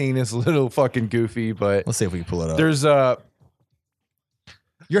acting is a little fucking goofy, but... Let's see if we can pull it up. There's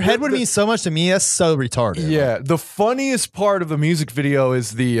Your head would mean so much to me. That's so retarded. Yeah, the funniest part of the music video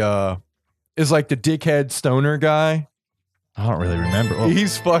is like the dickhead stoner guy. I don't really remember. Oh.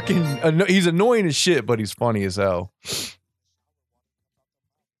 He's he's annoying as shit, but he's funny as hell.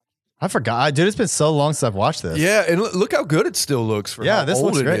 I forgot. Dude, it's been so long since I've watched this. Yeah, and look how good it still looks for how this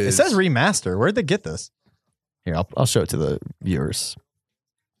old looks great. is. It says remaster. Where did they get this? Here, I'll show it to the viewers.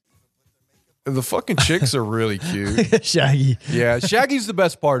 The fucking chicks are really cute. Shaggy. Yeah, Shaggy's the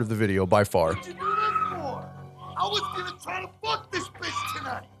best part of the video by far. What you do this for? I was gonna try to fuck this bitch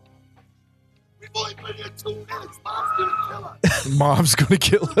tonight. We've only been here 2 minutes. Mom's gonna kill us. Mom's gonna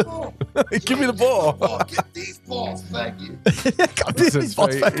kill her. Give me the ball. Oh, get these balls, faggot.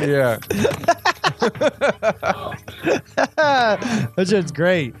 Yeah. That shit's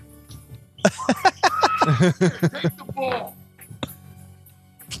great. Take the ball.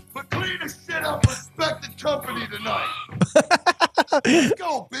 But clean the shit up. Respected company tonight. Let's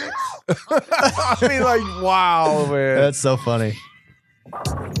go, bitch. I mean, like, wow, man. That's so funny.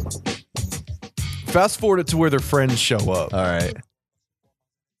 Fast forward it to where their friends show up. All right.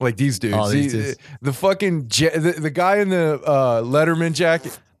 Like these dudes. Oh, these dudes. The fucking the guy in the Letterman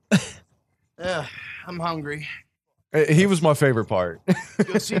jacket. I'm hungry. He was my favorite part.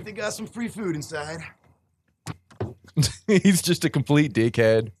 Go see if they got some free food inside. He's just a complete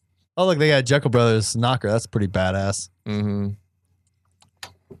dickhead. Oh, look, they got Jekyll Brothers knocker. That's pretty badass. Mm-hmm.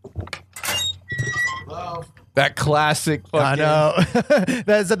 That classic fucking... I know.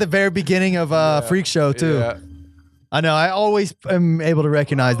 That's at the very beginning of Freak Show, too. Yeah. I know. I always am able to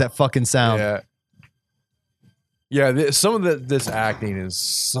recognize that fucking sound. Yeah. Yeah, some of this acting is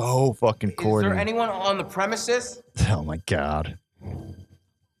so fucking corny. Is there anyone on the premises? Oh, my God.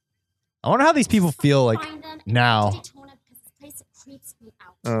 I wonder how these people feel like now.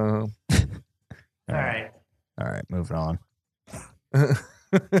 All right. All right, moving on.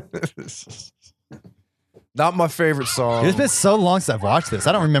 Not my favorite song. It's been so long since I've watched this.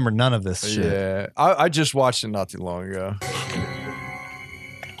 I don't remember none of this shit. Yeah, I just watched it not too long ago.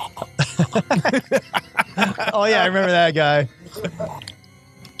 Oh, yeah, I remember that guy.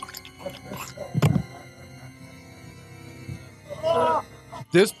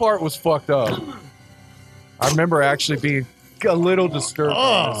 This part was fucked up. I remember actually being a little disturbing.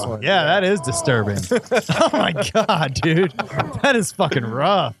 Oh, yeah, that is disturbing. Oh my god, dude, that is fucking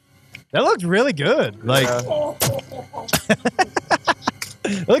rough. That looks really good. Like,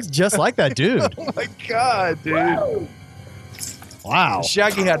 it looks just like that dude. Oh my god, dude. Wow.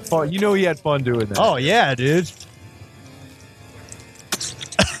 Shaggy had fun. You know he had fun doing that. Oh yeah, dude.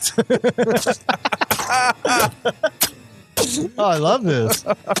 Oh, I love this.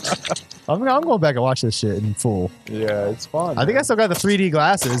 I'm going back and watch this shit in full. Yeah, it's fun. I think I still got the 3D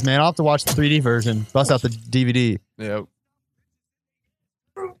glasses, man. I'll have to watch the 3D version. Bust out the DVD. Yep.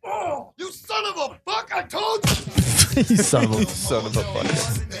 Oh, you son of a fuck! I told you. You son of a. Son of a fuck.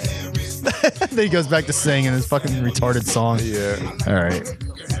 Then he goes back to singing his fucking retarded song. Yeah. All right.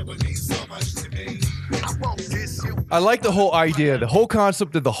 I like the whole idea, the whole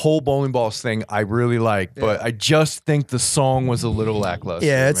concept of the whole bowling balls thing. I really like, but I just think the song was a little lackluster.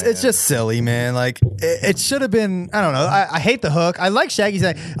 Yeah, it's man. just silly, man. Like it should have been. I don't know. I hate the hook. I like Shaggy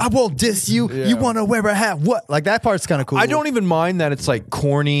saying, "I won't diss you. Yeah. You want to wear a hat? What?" Like that part's kind of cool. I don't even mind that it's like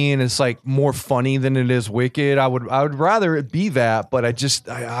corny and it's like more funny than it is wicked. I would rather it be that, but I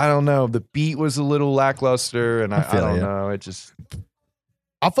don't know. The beat was a little lackluster, and I don't know. It just.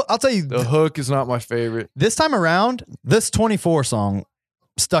 I'll tell you, the hook is not my favorite. This time around, this 24 song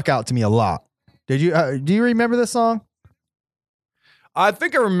stuck out to me a lot. Did you? Do you remember this song? I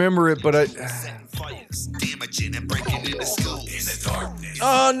think I remember it, but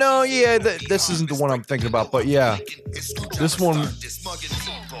oh no, yeah, this isn't the one I'm thinking about. But yeah, this one,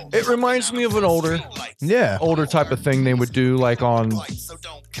 it reminds me of an older type of thing they would do, like on.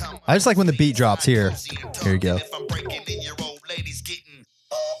 I just like when the beat drops here. Here you go.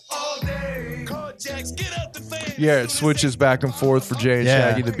 Yeah, it switches back and forth for Jay and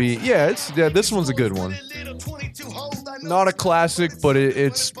Shaggy the beat. Yeah, this one's a good one. Not a classic, but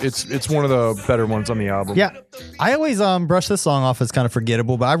it's one of the better ones on the album. Yeah, I always brush this song off as kind of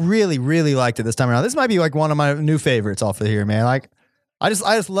forgettable, but I really, really liked it this time around. This might be like one of my new favorites off of here, man. Like, I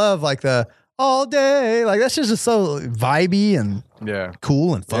just love like the all day, like that's just so vibey and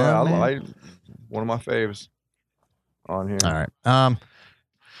cool and fun. Yeah, man. I like one of my faves on here. All right.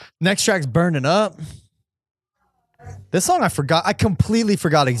 Next track's Burning Up. This song I completely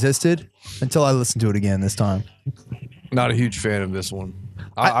forgot existed until I listened to it again this time. Not a huge fan of this one.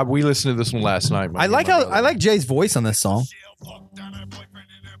 We listened to this one last night. I like Jay's voice on this song.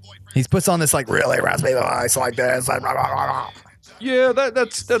 He puts on this like really raspy voice like this. Like, blah, blah, blah, blah. Yeah,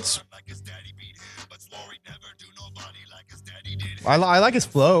 that's. I like his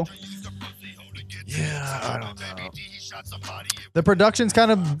flow. Yeah, I don't know. The production's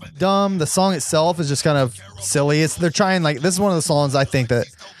kind of dumb. The song itself is just kind of silly. They're trying like this is one of the songs I think that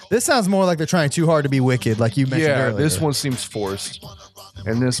this sounds more like they're trying too hard to be wicked, like you mentioned earlier. Yeah, this one seems forced,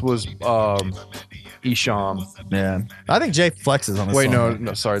 and this was Isham. Yeah, I think Jay flexes on this. Wait, song.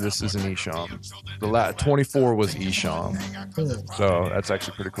 no, sorry, this isn't Isham. The 24 was Isham, so that's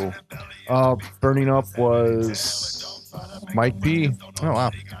actually pretty cool. Burning Up was Mike P. Oh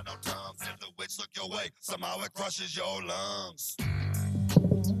wow.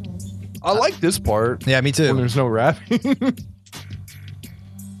 I like this part. Yeah, me too. When there's no rapping.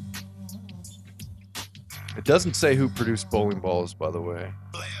 It doesn't say who produced Bowling Balls, by the way.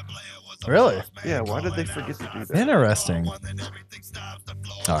 Really? Yeah, why did they forget to do that? Interesting. All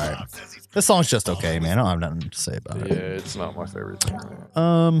right. This song's just okay, man. I don't have nothing to say about Yeah, it. it's not my favorite thing.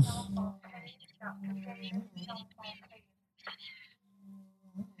 Man.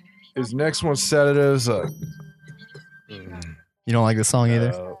 His next one, Sedatives. You don't like this song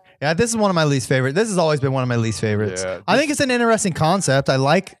either? Yeah, this is one of my least favorite. This has always been one of my least favorites. Yeah, I think it's an interesting concept. I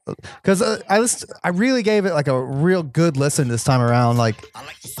like because I really gave it like a real good listen this time around. Like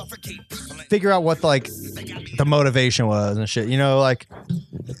figure out what like the motivation was and shit. You know, like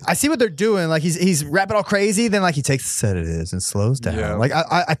I see what they're doing. Like he's rapping all crazy, then like he takes the sedatives and slows down. Yeah. Like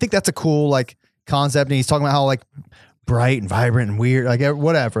I think that's a cool like concept, and he's talking about how like bright and vibrant and weird, like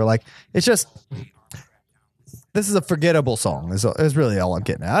whatever. Like it's just. This is a forgettable song. Is really all I'm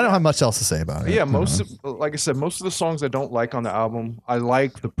getting at. I don't have much else to say about it. Yeah, like I said, most of the songs I don't like on the album. I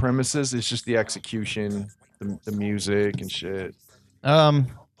like the premises. It's just the execution, the music and shit. All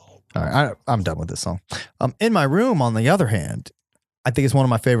right, I'm done with this song. In My Room, on the other hand, I think it's one of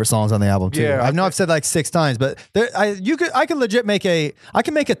my favorite songs on the album too. Yeah, I know I've said like 6 times, but I could legit make a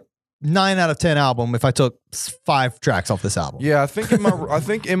 9 out of 10 album if I took 5 tracks off this album. Yeah, I think in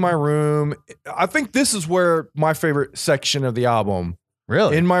my room. I think this is where my favorite section of the album.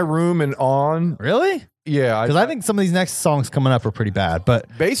 Really? In My Room and On. Really? Yeah, because I think some of these next songs coming up are pretty bad. But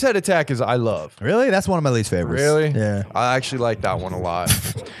Basshead Attack is I love. Really? That's one of my least favorites. Really? Yeah. I actually like that one a lot.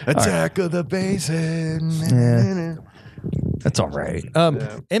 Attack of the Basshead. Yeah. That's all right.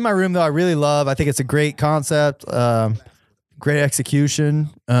 In My Room, though, I really love. I think it's a great concept, great execution.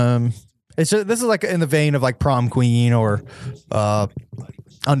 It's just, this is like in the vein of like Prom Queen or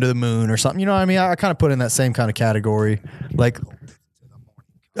Under the Moon or something. You know what I mean? I kind of put in that same kind of category, like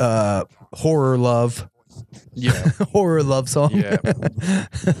horror love. Yeah, horror love song. Yeah,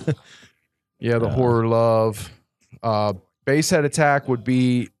 yeah. The horror love. Basshead Attack would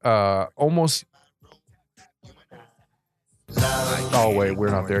be almost. Oh wait,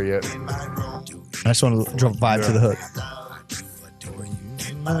 we're not there yet. I just want to drop vibe to the hook.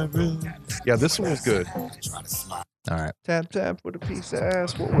 Yeah, this one was good. All right. Tap tap with a piece of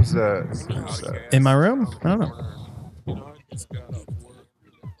ass. What was that? In My Room? I don't know.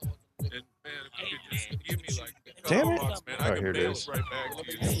 Damn it. Oh, here it is.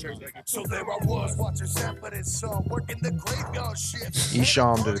 So there I was watching Sanford's son working the graveyard shift.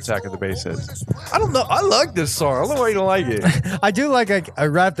 Esham did Attack of the Bassheads. I don't know. I like this song. I don't know why you don't like it. I do like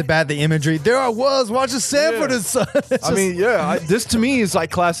right off the bat the imagery. There I was watching Sanford and Son. I mean, yeah. This to me is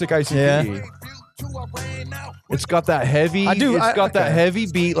like classic ICP. Yeah. It's got that heavy. It's got that heavy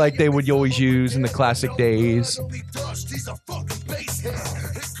beat like they would always use in the classic days.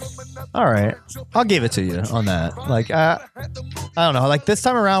 All right, I'll give it to you on that. Like, I don't know. Like this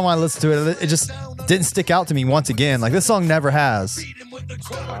time around when I listened to it, it just didn't stick out to me once again. Like this song never has.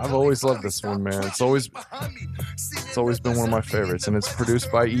 I've always loved this one, man. It's always been one of my favorites, and it's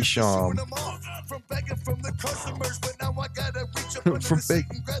produced by Esham. From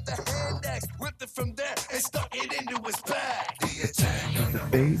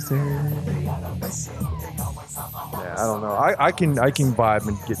Bacon. Yeah, I don't know. I can vibe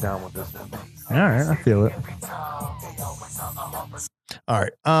and get down with this one. All right, I feel it. All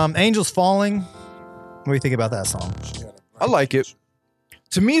right, Angels Falling. What do you think about that song? I like it.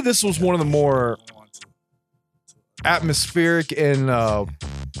 To me, this was one of the more atmospheric and I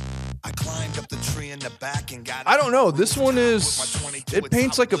don't know. This one it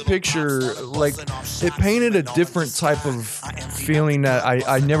paints like a picture, like it painted a different type of feeling that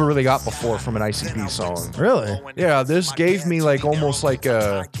I never really got before from an ICP song. Really? Yeah, this gave me like almost like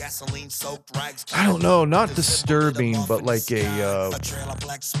a, I don't know, not disturbing, but like a,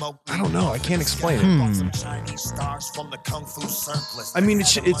 I don't know, I can't explain it. I mean,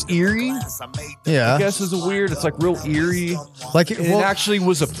 it's eerie. Yeah. I guess is a weird. It's like real eerie. Like it actually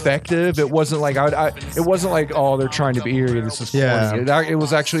was effective. It wasn't like it wasn't like, oh, they're trying to be eerie. This is corny. It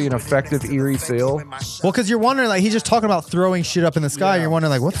was actually an effective eerie feel. Well, because you're wondering, like, he's just talking about throwing shit up in the sky. Yeah. You're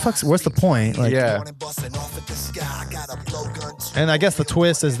wondering, like, what's the point? Like, yeah. And I guess the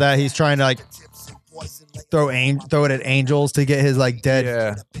twist is that he's trying to like throw it at angels to get his like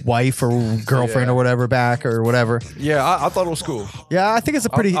dead wife or girlfriend or whatever back or whatever. Yeah, I thought it was cool. Yeah, I think it's a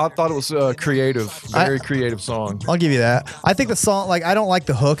pretty. I thought it was a creative, very creative song. I'll give you that. I think the song, like, I don't like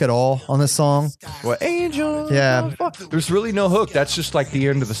the hook at all on this song. What, angel? Yeah, there's really no hook. That's just like the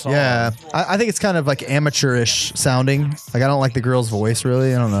end of the song. Yeah, I think it's kind of like amateurish sounding. Like I don't like the girl's voice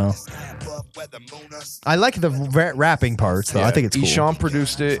really. I don't know. I like the rapping parts though. Yeah, I think it's cool. Esham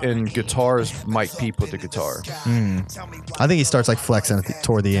produced it, and guitars Mike P put the guitar. I think he starts like flexing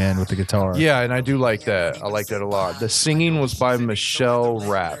toward the end with the guitar. Yeah, and I do like that. I like that a lot. The singing was by Michelle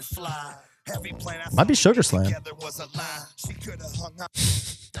Rapp. Might be Sugar Slam.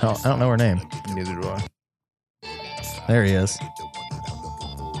 I don't know her name. Neither do I. There he is.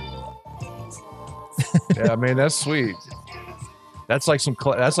 Yeah, man, that's sweet. That's like some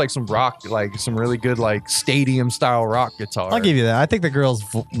rock, like some really good like stadium style rock guitar. I'll give you that. I think the girl's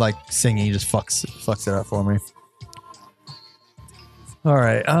like singing just fucks it up for me. All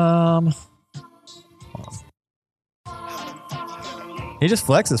right. He just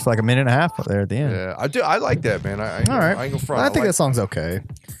flexes for like a minute and a half there at the end. Yeah, I do. I like that, man. All right. I ain't gonna front. I think that song's okay.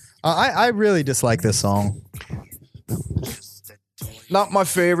 I really dislike this song. Not my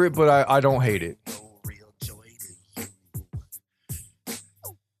favorite, but I don't hate it.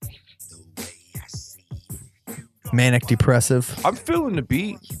 Manic depressive. I'm feeling the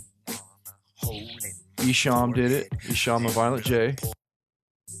beat. Esham did it. Esham and Violent J.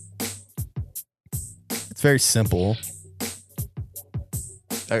 It's very simple.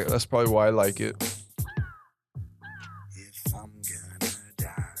 That's probably why I like it.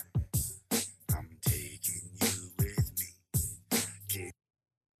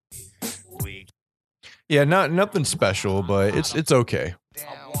 Yeah, nothing special, but it's okay.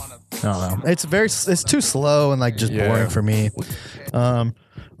 I don't know. It's too slow and like just boring for me. All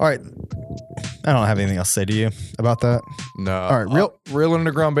right. I don't have anything else to say to you about that. No. All right, Real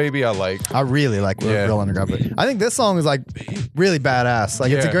Underground Baby, I like. I really like Real Underground. But I think this song is like really badass.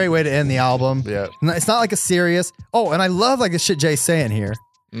 Like it's a Yeah. great way to end the album. Yeah. It's not like a serious. Oh, and I love like the shit Jay's saying here.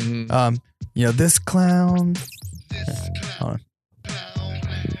 You know, this clown. Hold on.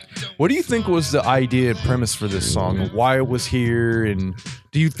 What do you think was the idea and premise for this song and why it was here? And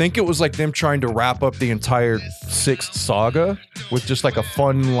do you think it was like them trying to wrap up the entire sixth saga with just like a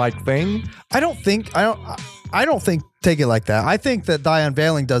fun like thing? I don't think take it like that. I think that Die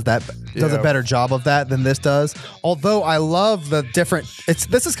Unveiling does a better job of that than this does. Although I love the different.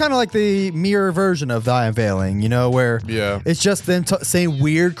 This is kind of like the mirror version of Die Unveiling, you know, where it's just them saying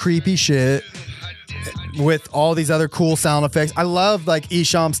weird, creepy shit with all these other cool sound effects. I love like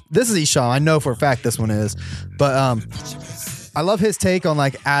Esham's. This is Esham. I know for a fact this one is, but I love his take on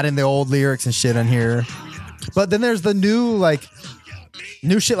like adding the old lyrics and shit in here. But then there's the new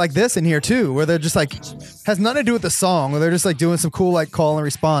shit like this in here too, where they're just like has nothing to do with the song, where they're just like doing some cool like call and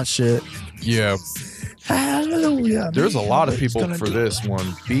response shit. Yeah. Hallelujah. There's a lot of people for this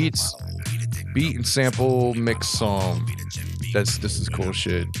one. Beat and sample mix song. This is cool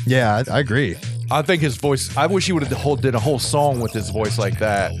shit. Yeah, I agree. I think his voice. I wish he would have did a whole song with his voice like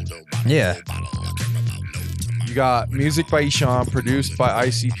that. Yeah. You got music by Esham, produced by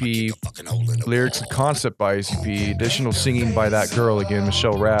ICP, lyrics and concept by ICP, additional singing by that girl again,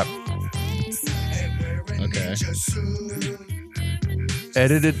 Michelle Rapp. Okay.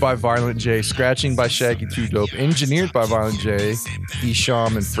 Edited by Violent J, scratching by Shaggy 2 Dope, engineered by Violent J,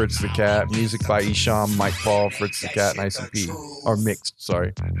 Esham and Fritz the Cat, music by Esham, Mike Paul, Fritz the Cat, and ICP. Or mixed,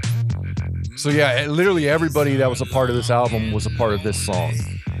 sorry. So yeah, literally everybody that was a part of this album was a part of this song.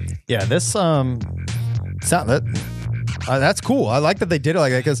 Yeah, this that's cool. I like that they did it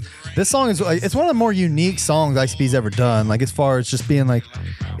like that because this song is like it's one of the more unique songs ICP's ever done. Like as far as just being like,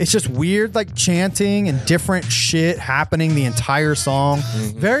 it's just weird like chanting and different shit happening the entire song.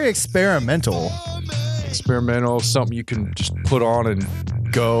 Very experimental. Something you can just put on and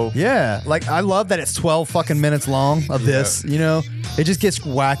go. Yeah, like I love that it's 12 fucking minutes long of this. You know, it just gets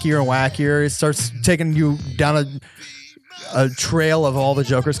wackier and wackier. It starts taking you down a trail of all the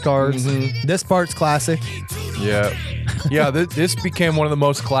Joker's cards. This part's classic. Yeah. Yeah, this became one of the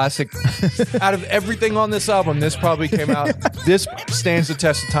most classic out of everything on this album. This probably came out. This stands the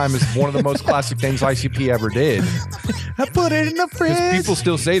test of time as one of the most classic things ICP ever did. I put it in the fridge. Because people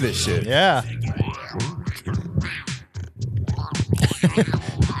still say this shit. Yeah.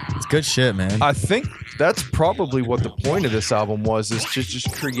 It's good shit, man. I think that's probably what the point of this album was, is to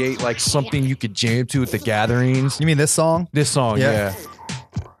just create like something you could jam to at the gatherings. You mean this song? This song, yeah.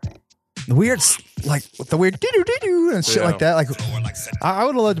 The weird, like the weird doo-doo-doo-doo and shit like that. Like, I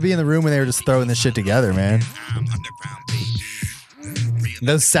would have loved to be in the room when they were just throwing this shit together, man.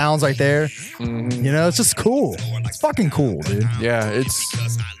 Those sounds right there, you know, it's just cool. It's fucking cool, dude. Yeah, it's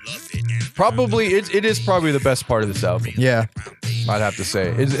probably it is probably the best part of this album. Yeah, I'd have to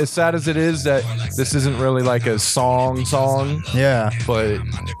say. As sad as it is that this isn't really like a song. Yeah, but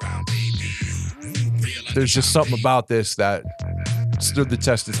there's just something about this that stood the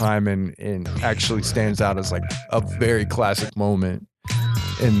test of time and actually stands out as like a very classic moment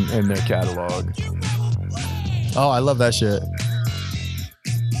in their catalog. Oh, I love that shit.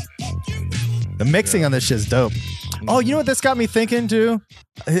 The mixing on this shit is dope. Oh, you know what this got me thinking too?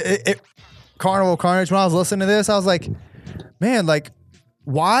 Carnival Carnage, when I was listening to this, I was like, man, like,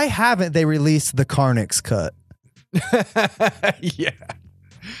 why haven't they released the Carnix cut? Yeah.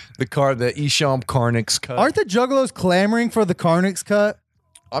 The Esham Carnix cut. Aren't the Juggalos clamoring for the Carnix cut?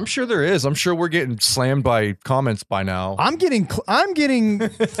 I'm sure there is. I'm sure we're getting slammed by comments by now. I'm getting fucking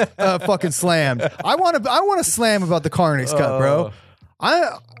slammed. I want to slam about the Carnix cut, bro.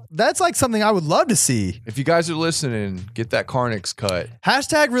 That's like something I would love to see. If you guys are listening, get that Carnix cut.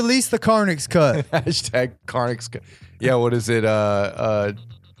 Hashtag release the Carnix cut. Hashtag Carnix cut. Yeah, what is it? The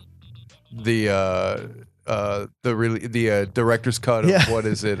director's cut of what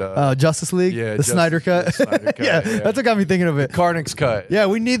is it? Justice League? Yeah, the Snyder cut. Yeah, that's what got me thinking of it. Carnix cut. Yeah,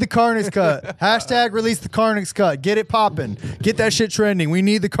 we need the Carnix cut. Hashtag release the Carnix cut. Get it popping. Get that shit trending. We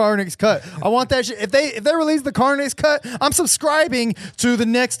need the Carnix cut. I want that shit. If they release the Carnix cut, I'm subscribing to the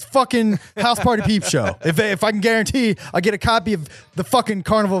next fucking House Party Peep show. If I can guarantee I get a copy of the fucking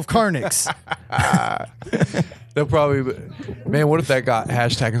Carnival of Carnix. They'll probably, man, what if that got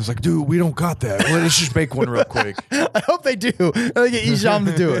hashtag and it's like, dude, we don't got that. Let's just make one real quick. I hope they do. They get Esham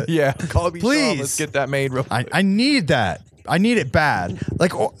to do it. Yeah, call me please. Let's get that made real quick. I need that. I need it bad.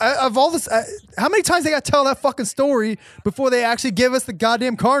 Like, of all this, how many times they got to tell that fucking story before they actually give us the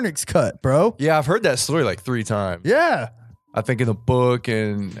goddamn Carnix cut, bro? Yeah, I've heard that story like 3 times. Yeah. I think in the book,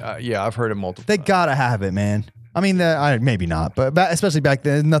 and yeah, I've heard it multiple They times. gotta have it, man. I mean, maybe not, but especially back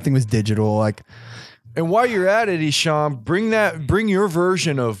then, nothing was digital. Like, And while you're at it, Isham, bring your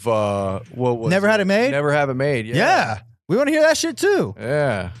version of what was Never Had It Made? Never Have It Made. yeah, we want to hear that shit too.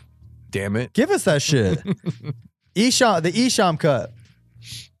 Yeah. Damn it. Give us that shit. The Isham cut.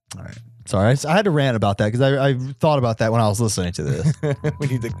 All right. Sorry, I had to rant about that because I thought about that when I was listening to this. We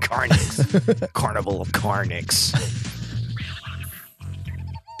need the Carnix. Carnival of Carnix.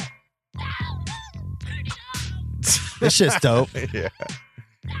 This shit's dope. Yeah.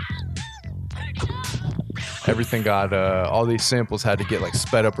 Everything got all these samples had to get like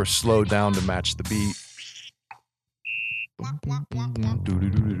sped up or slowed down to match the beat.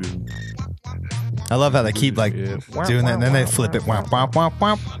 I love how they keep like Yeah. doing that and then they flip it. Womp, womp, womp,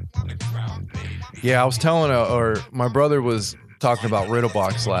 womp. Yeah, I was telling or my brother was talking about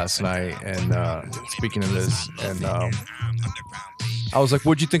Riddlebox last night, and speaking of this, and I was like,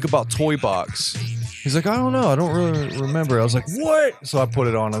 "What'd you think about Toy Box?" He's like, "I don't know, I don't really remember." I was like, "What?" So I put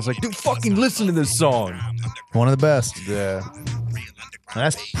it on. I was like, "Dude, fucking listen to this song." One of the best. Yeah,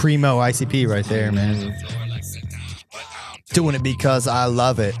 That's primo ICP right there, man. Doing it because I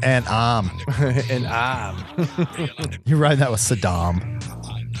love it, and and I'm you're riding that with Saddam.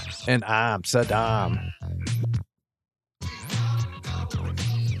 Saddam.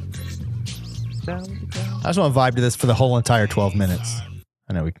 I just want to vibe to this for the whole entire 12 minutes.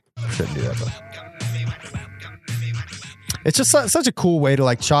 I know we shouldn't do that, but it's just such a cool way to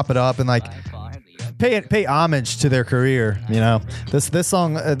like chop it up and like pay homage to their career. You know, this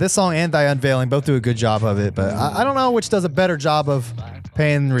song and Thy Unveiling both do a good job of it, but I don't know which does a better job of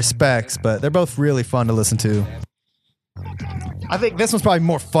paying respects, but they're both really fun to listen to. I think this one's probably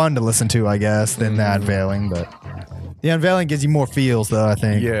more fun to listen to, I guess, than The Unveiling, but The Unveiling gives you more feels, though, I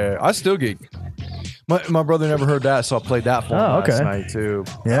think. Yeah, I still get. My brother never heard that, so I played that for him last night too.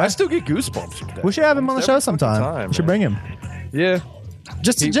 Yeah? I still get goosebumps. From that. We should have him on the show sometime. time, Should man. bring him. Yeah,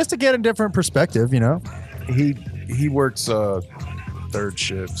 Just to get a different perspective, you know? he works third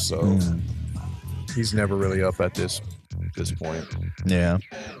shift, so he's never really up at this point. Yeah.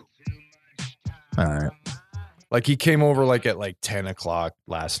 All right. Like he came over like at like 10 o'clock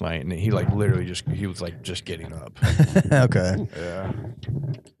last night, and he like literally he was like just getting up. Okay. Yeah,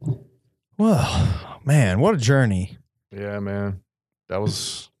 Well, man, what a journey. yeah, man. That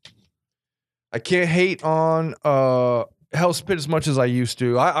was. I can't hate on Hell's Pit as much as I used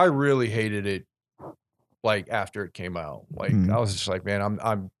to. I really hated it. Like after it came out, like I was just like, man,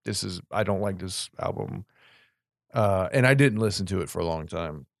 I don't like this album, and I didn't listen to it for a long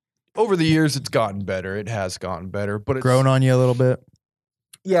time. Over the years, it's gotten better. It has gotten better, but it's Grown on you a little bit.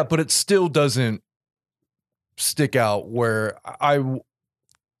 yeah, but it still doesn't stick out where I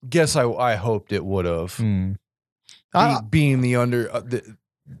guess I hoped it would have. Being the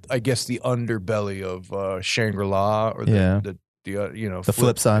I guess the underbelly of Shangri-La or the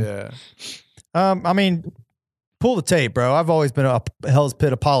flip side. Yeah. I mean, pull the tape, bro. I've always been a Hell's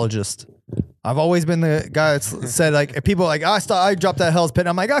Pit apologist. I've always been the guy that's said, like, if people are like, I dropped that Hell's Pit. And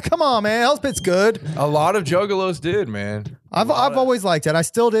I'm like, oh, come on, man. Hell's Pit's good. A lot of Juggalos did, man. I've always liked it. I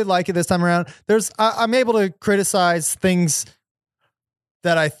still did like it this time around. I'm able to criticize things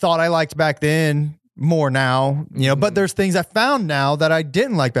that I thought I liked back then more now, you know, but there's things I found now that I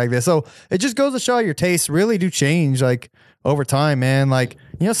didn't like back then. So it just goes to show your tastes really do change, like, over time, man. Like,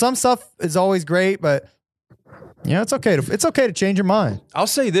 you know, some stuff is always great, but you know, it's okay to change your mind. I'll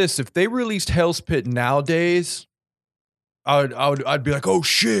say this: if they released Hell's Pit nowadays, I'd be like, oh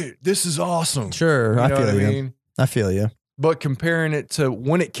shit, this is awesome. Sure, You I know feel what you. I mean? I feel you. But comparing it to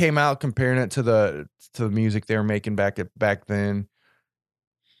when it came out, comparing it to the music they were making back then,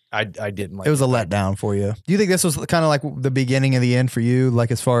 I didn't like. It was a letdown for you. Do you think this was kind of like the beginning of the end for you? Like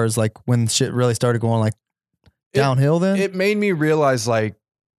as far as like when shit really started going like downhill then? It made me realize like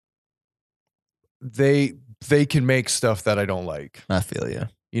they can make stuff that I don't like. I feel you.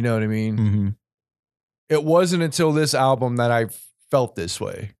 You know what I mean? Mm-hmm. It wasn't until this album that I felt this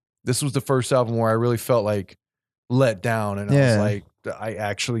way. This was the first album where I really felt like let down, and I was like, I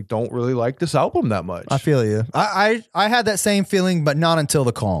actually don't really like this album that much. I feel you. I had that same feeling, but not until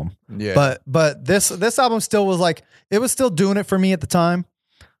The Calm. Yeah. But this album still was like, it was still doing it for me at the time.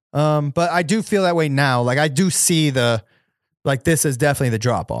 But I do feel that way now. Like I do see this is definitely the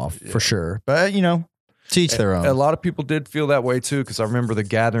drop off for sure. But you know, to each their own. A lot of people did feel that way too, because I remember the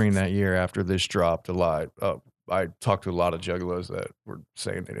gathering that year after this dropped a lot. I talked to a lot of juggalos that were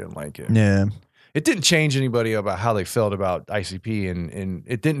saying they didn't like it. Yeah. It didn't change anybody about how they felt about ICP, and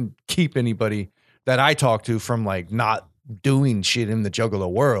it didn't keep anybody that I talked to from like not doing shit in the Juggalo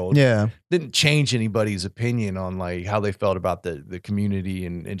world. Yeah. Didn't change anybody's opinion on like how they felt about the community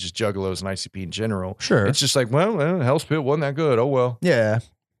and just Juggalos and ICP in general. Sure. It's just like, well, Hell's Pit wasn't that good. Oh well. Yeah.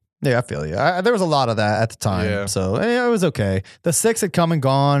 Yeah, I feel you. There was a lot of that at the time. Yeah. So it was okay. The 6 had come and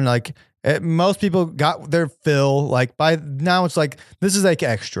gone. Like most people got their fill. Like by now it's like, this is like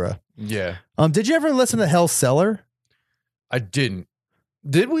extra. Yeah. Did you ever listen to Hell's Cellar? I didn't.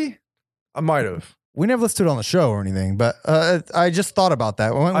 Did we? I might have. We never listened to it on the show or anything, but I just thought about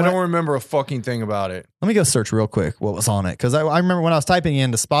that. I don't remember a fucking thing about it. Let me go search real quick what was on it. Because I remember when I was typing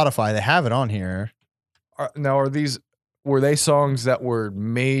into Spotify, they have it on here. Were they songs that were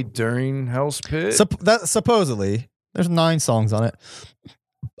made during Hell's Pit? Supposedly. There's 9 songs on it.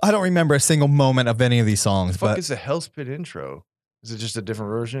 I don't remember a single moment of any of these songs. What the fuck is the Hell's Pit intro? Is it just a different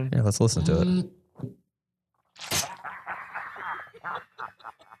version? Yeah, let's listen to it.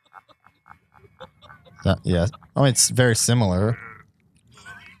 Yeah. I mean, it's very similar.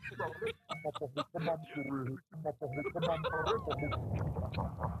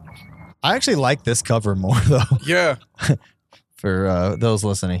 I actually like this cover more, though. Yeah. For those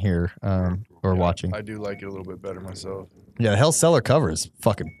listening here or watching. I do like it a little bit better myself. Yeah, the Hell's Cellar cover is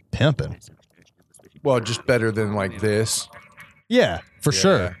fucking pimping. Well, just better than like this. Yeah, for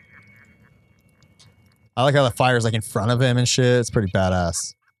sure. I like how the fire's like in front of him and shit. It's pretty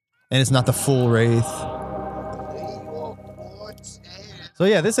badass. And it's not the full Wraith. So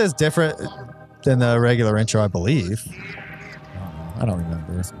yeah, this is different than the regular intro, I believe. I don't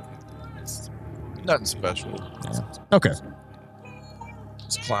remember. Nothing special. Yeah. Okay.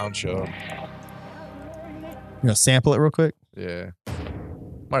 It's a clown show. You gonna sample it real quick? Yeah.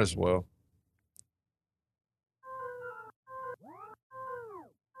 Might as well.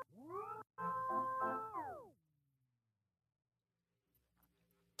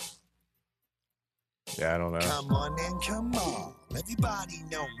 Yeah, I don't know. Come on and come on. Everybody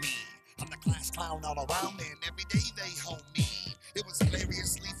know me. I'm the class clown all around and every day they hold me. It was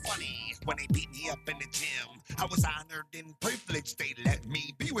hilariously funny when they beat me up in the gym. I was honored and privileged they let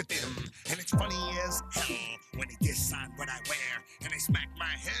me be with them. And it's funny as hell when they decide what I wear. And they smack my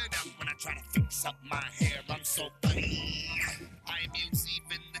head up when I try to fix up my hair. I'm so funny. I amuse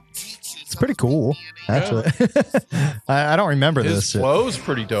even the teachers. It's pretty cool, actually. I don't remember His this shit. flow's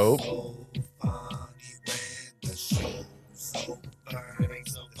pretty dope.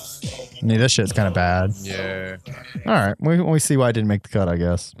 I mean, this shit's kind of bad. Yeah. All right, we see why I didn't make the cut, I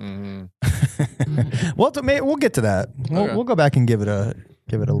guess. Mm-hmm. We'll get to that. We'll go back and give it a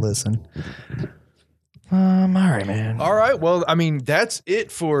listen. All right, man. All right. Well, I mean, that's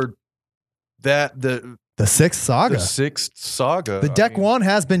it for that. The 6th saga. The 6th saga. The deck 1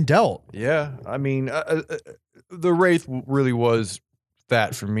 has been dealt. Yeah. I mean, the Wraith really was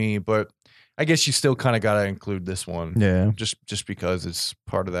that for me, but I guess you still kind of got to include this one. Yeah. Just because it's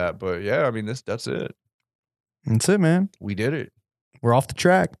part of that. But yeah, I mean, that's it. That's it, man. We did it. We're off the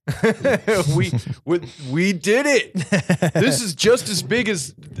track. we did it. This is just as big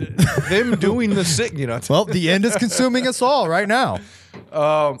as them doing the sick, you know. Well, the end is consuming us all right now.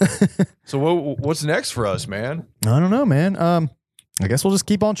 So what's next for us, man? I don't know, man. I guess we'll just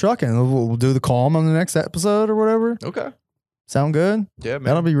keep on trucking. We'll do the calm on the next episode or whatever. Okay. Sound good? Yeah, man.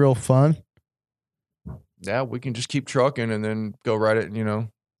 That'll be real fun. Yeah, we can just keep trucking and then go right at,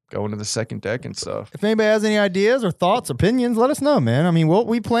 go into the second deck and stuff. If anybody has any ideas or thoughts, opinions, let us know, man. I mean,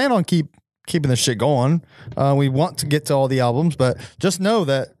 we plan on keeping this shit going. We want to get to all the albums, but just know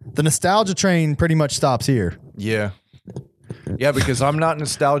that the nostalgia train pretty much stops here. Yeah. Yeah, because I'm not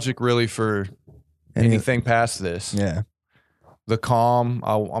nostalgic really for anything past this. Yeah. The Calm,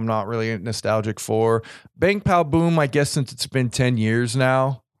 I'm not really nostalgic for. Bang Pow Boom, I guess since it's been 10 years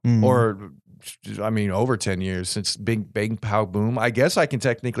now, or I mean over 10 years since Bang Pow Boom, I guess I can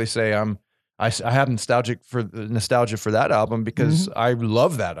technically say I have nostalgia for that album because I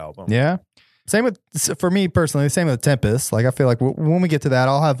love that album. Yeah. Same with, for me personally, same with Tempest. Like, I feel like when we get to that,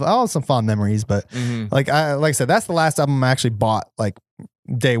 I'll have some fond memories, but like I said, that's the last album I actually bought like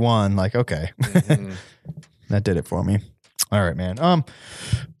day one. Like, okay, that did it for me. All right, man. What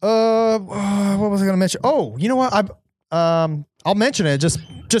was I going to mention? Oh, you know what? I'll mention it just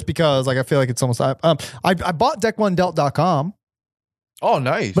because like I feel like it's almost I bought deck1delt.com. Oh,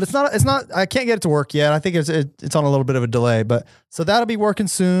 nice. But it's not I can't get it to work yet. I think it's on a little bit of a delay, but so that'll be working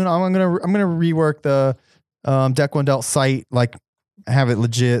soon. I'm going to rework the Deck One Delt site, like have it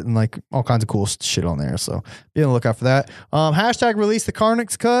legit and like all kinds of cool shit on there. So be on the lookout for that. Hashtag release the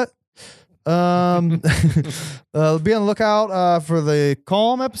Carnix cut. Be on the lookout for the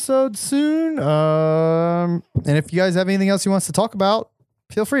Calm episode soon. And if you guys have anything else you want us to talk about,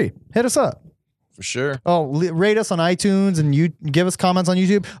 feel free. Hit us up. For sure. Oh, rate us on iTunes and you give us comments on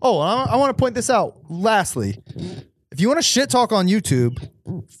YouTube. Oh, I want to point this out. Lastly, if you want to shit talk on YouTube,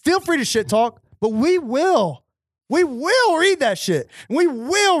 feel free to shit talk, but we will read that shit. We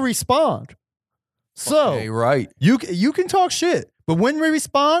will respond. So Okay, right. you can talk shit, but when we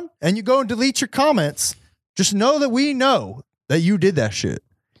respond and you go and delete your comments, just know that you did that shit.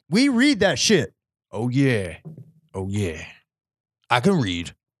 We read that shit. Oh yeah. Oh yeah. I can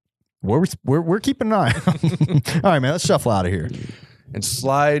read. We're keeping an eye. All right, man. Let's shuffle out of here. And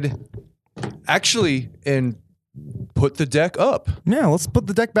slide. Actually, and put the deck up. Yeah, let's put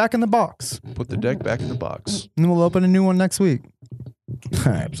the deck back in the box. Put the deck back in the box. And we'll open a new one next week.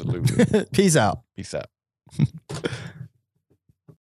 All right. Absolutely. Peace out. Peace out.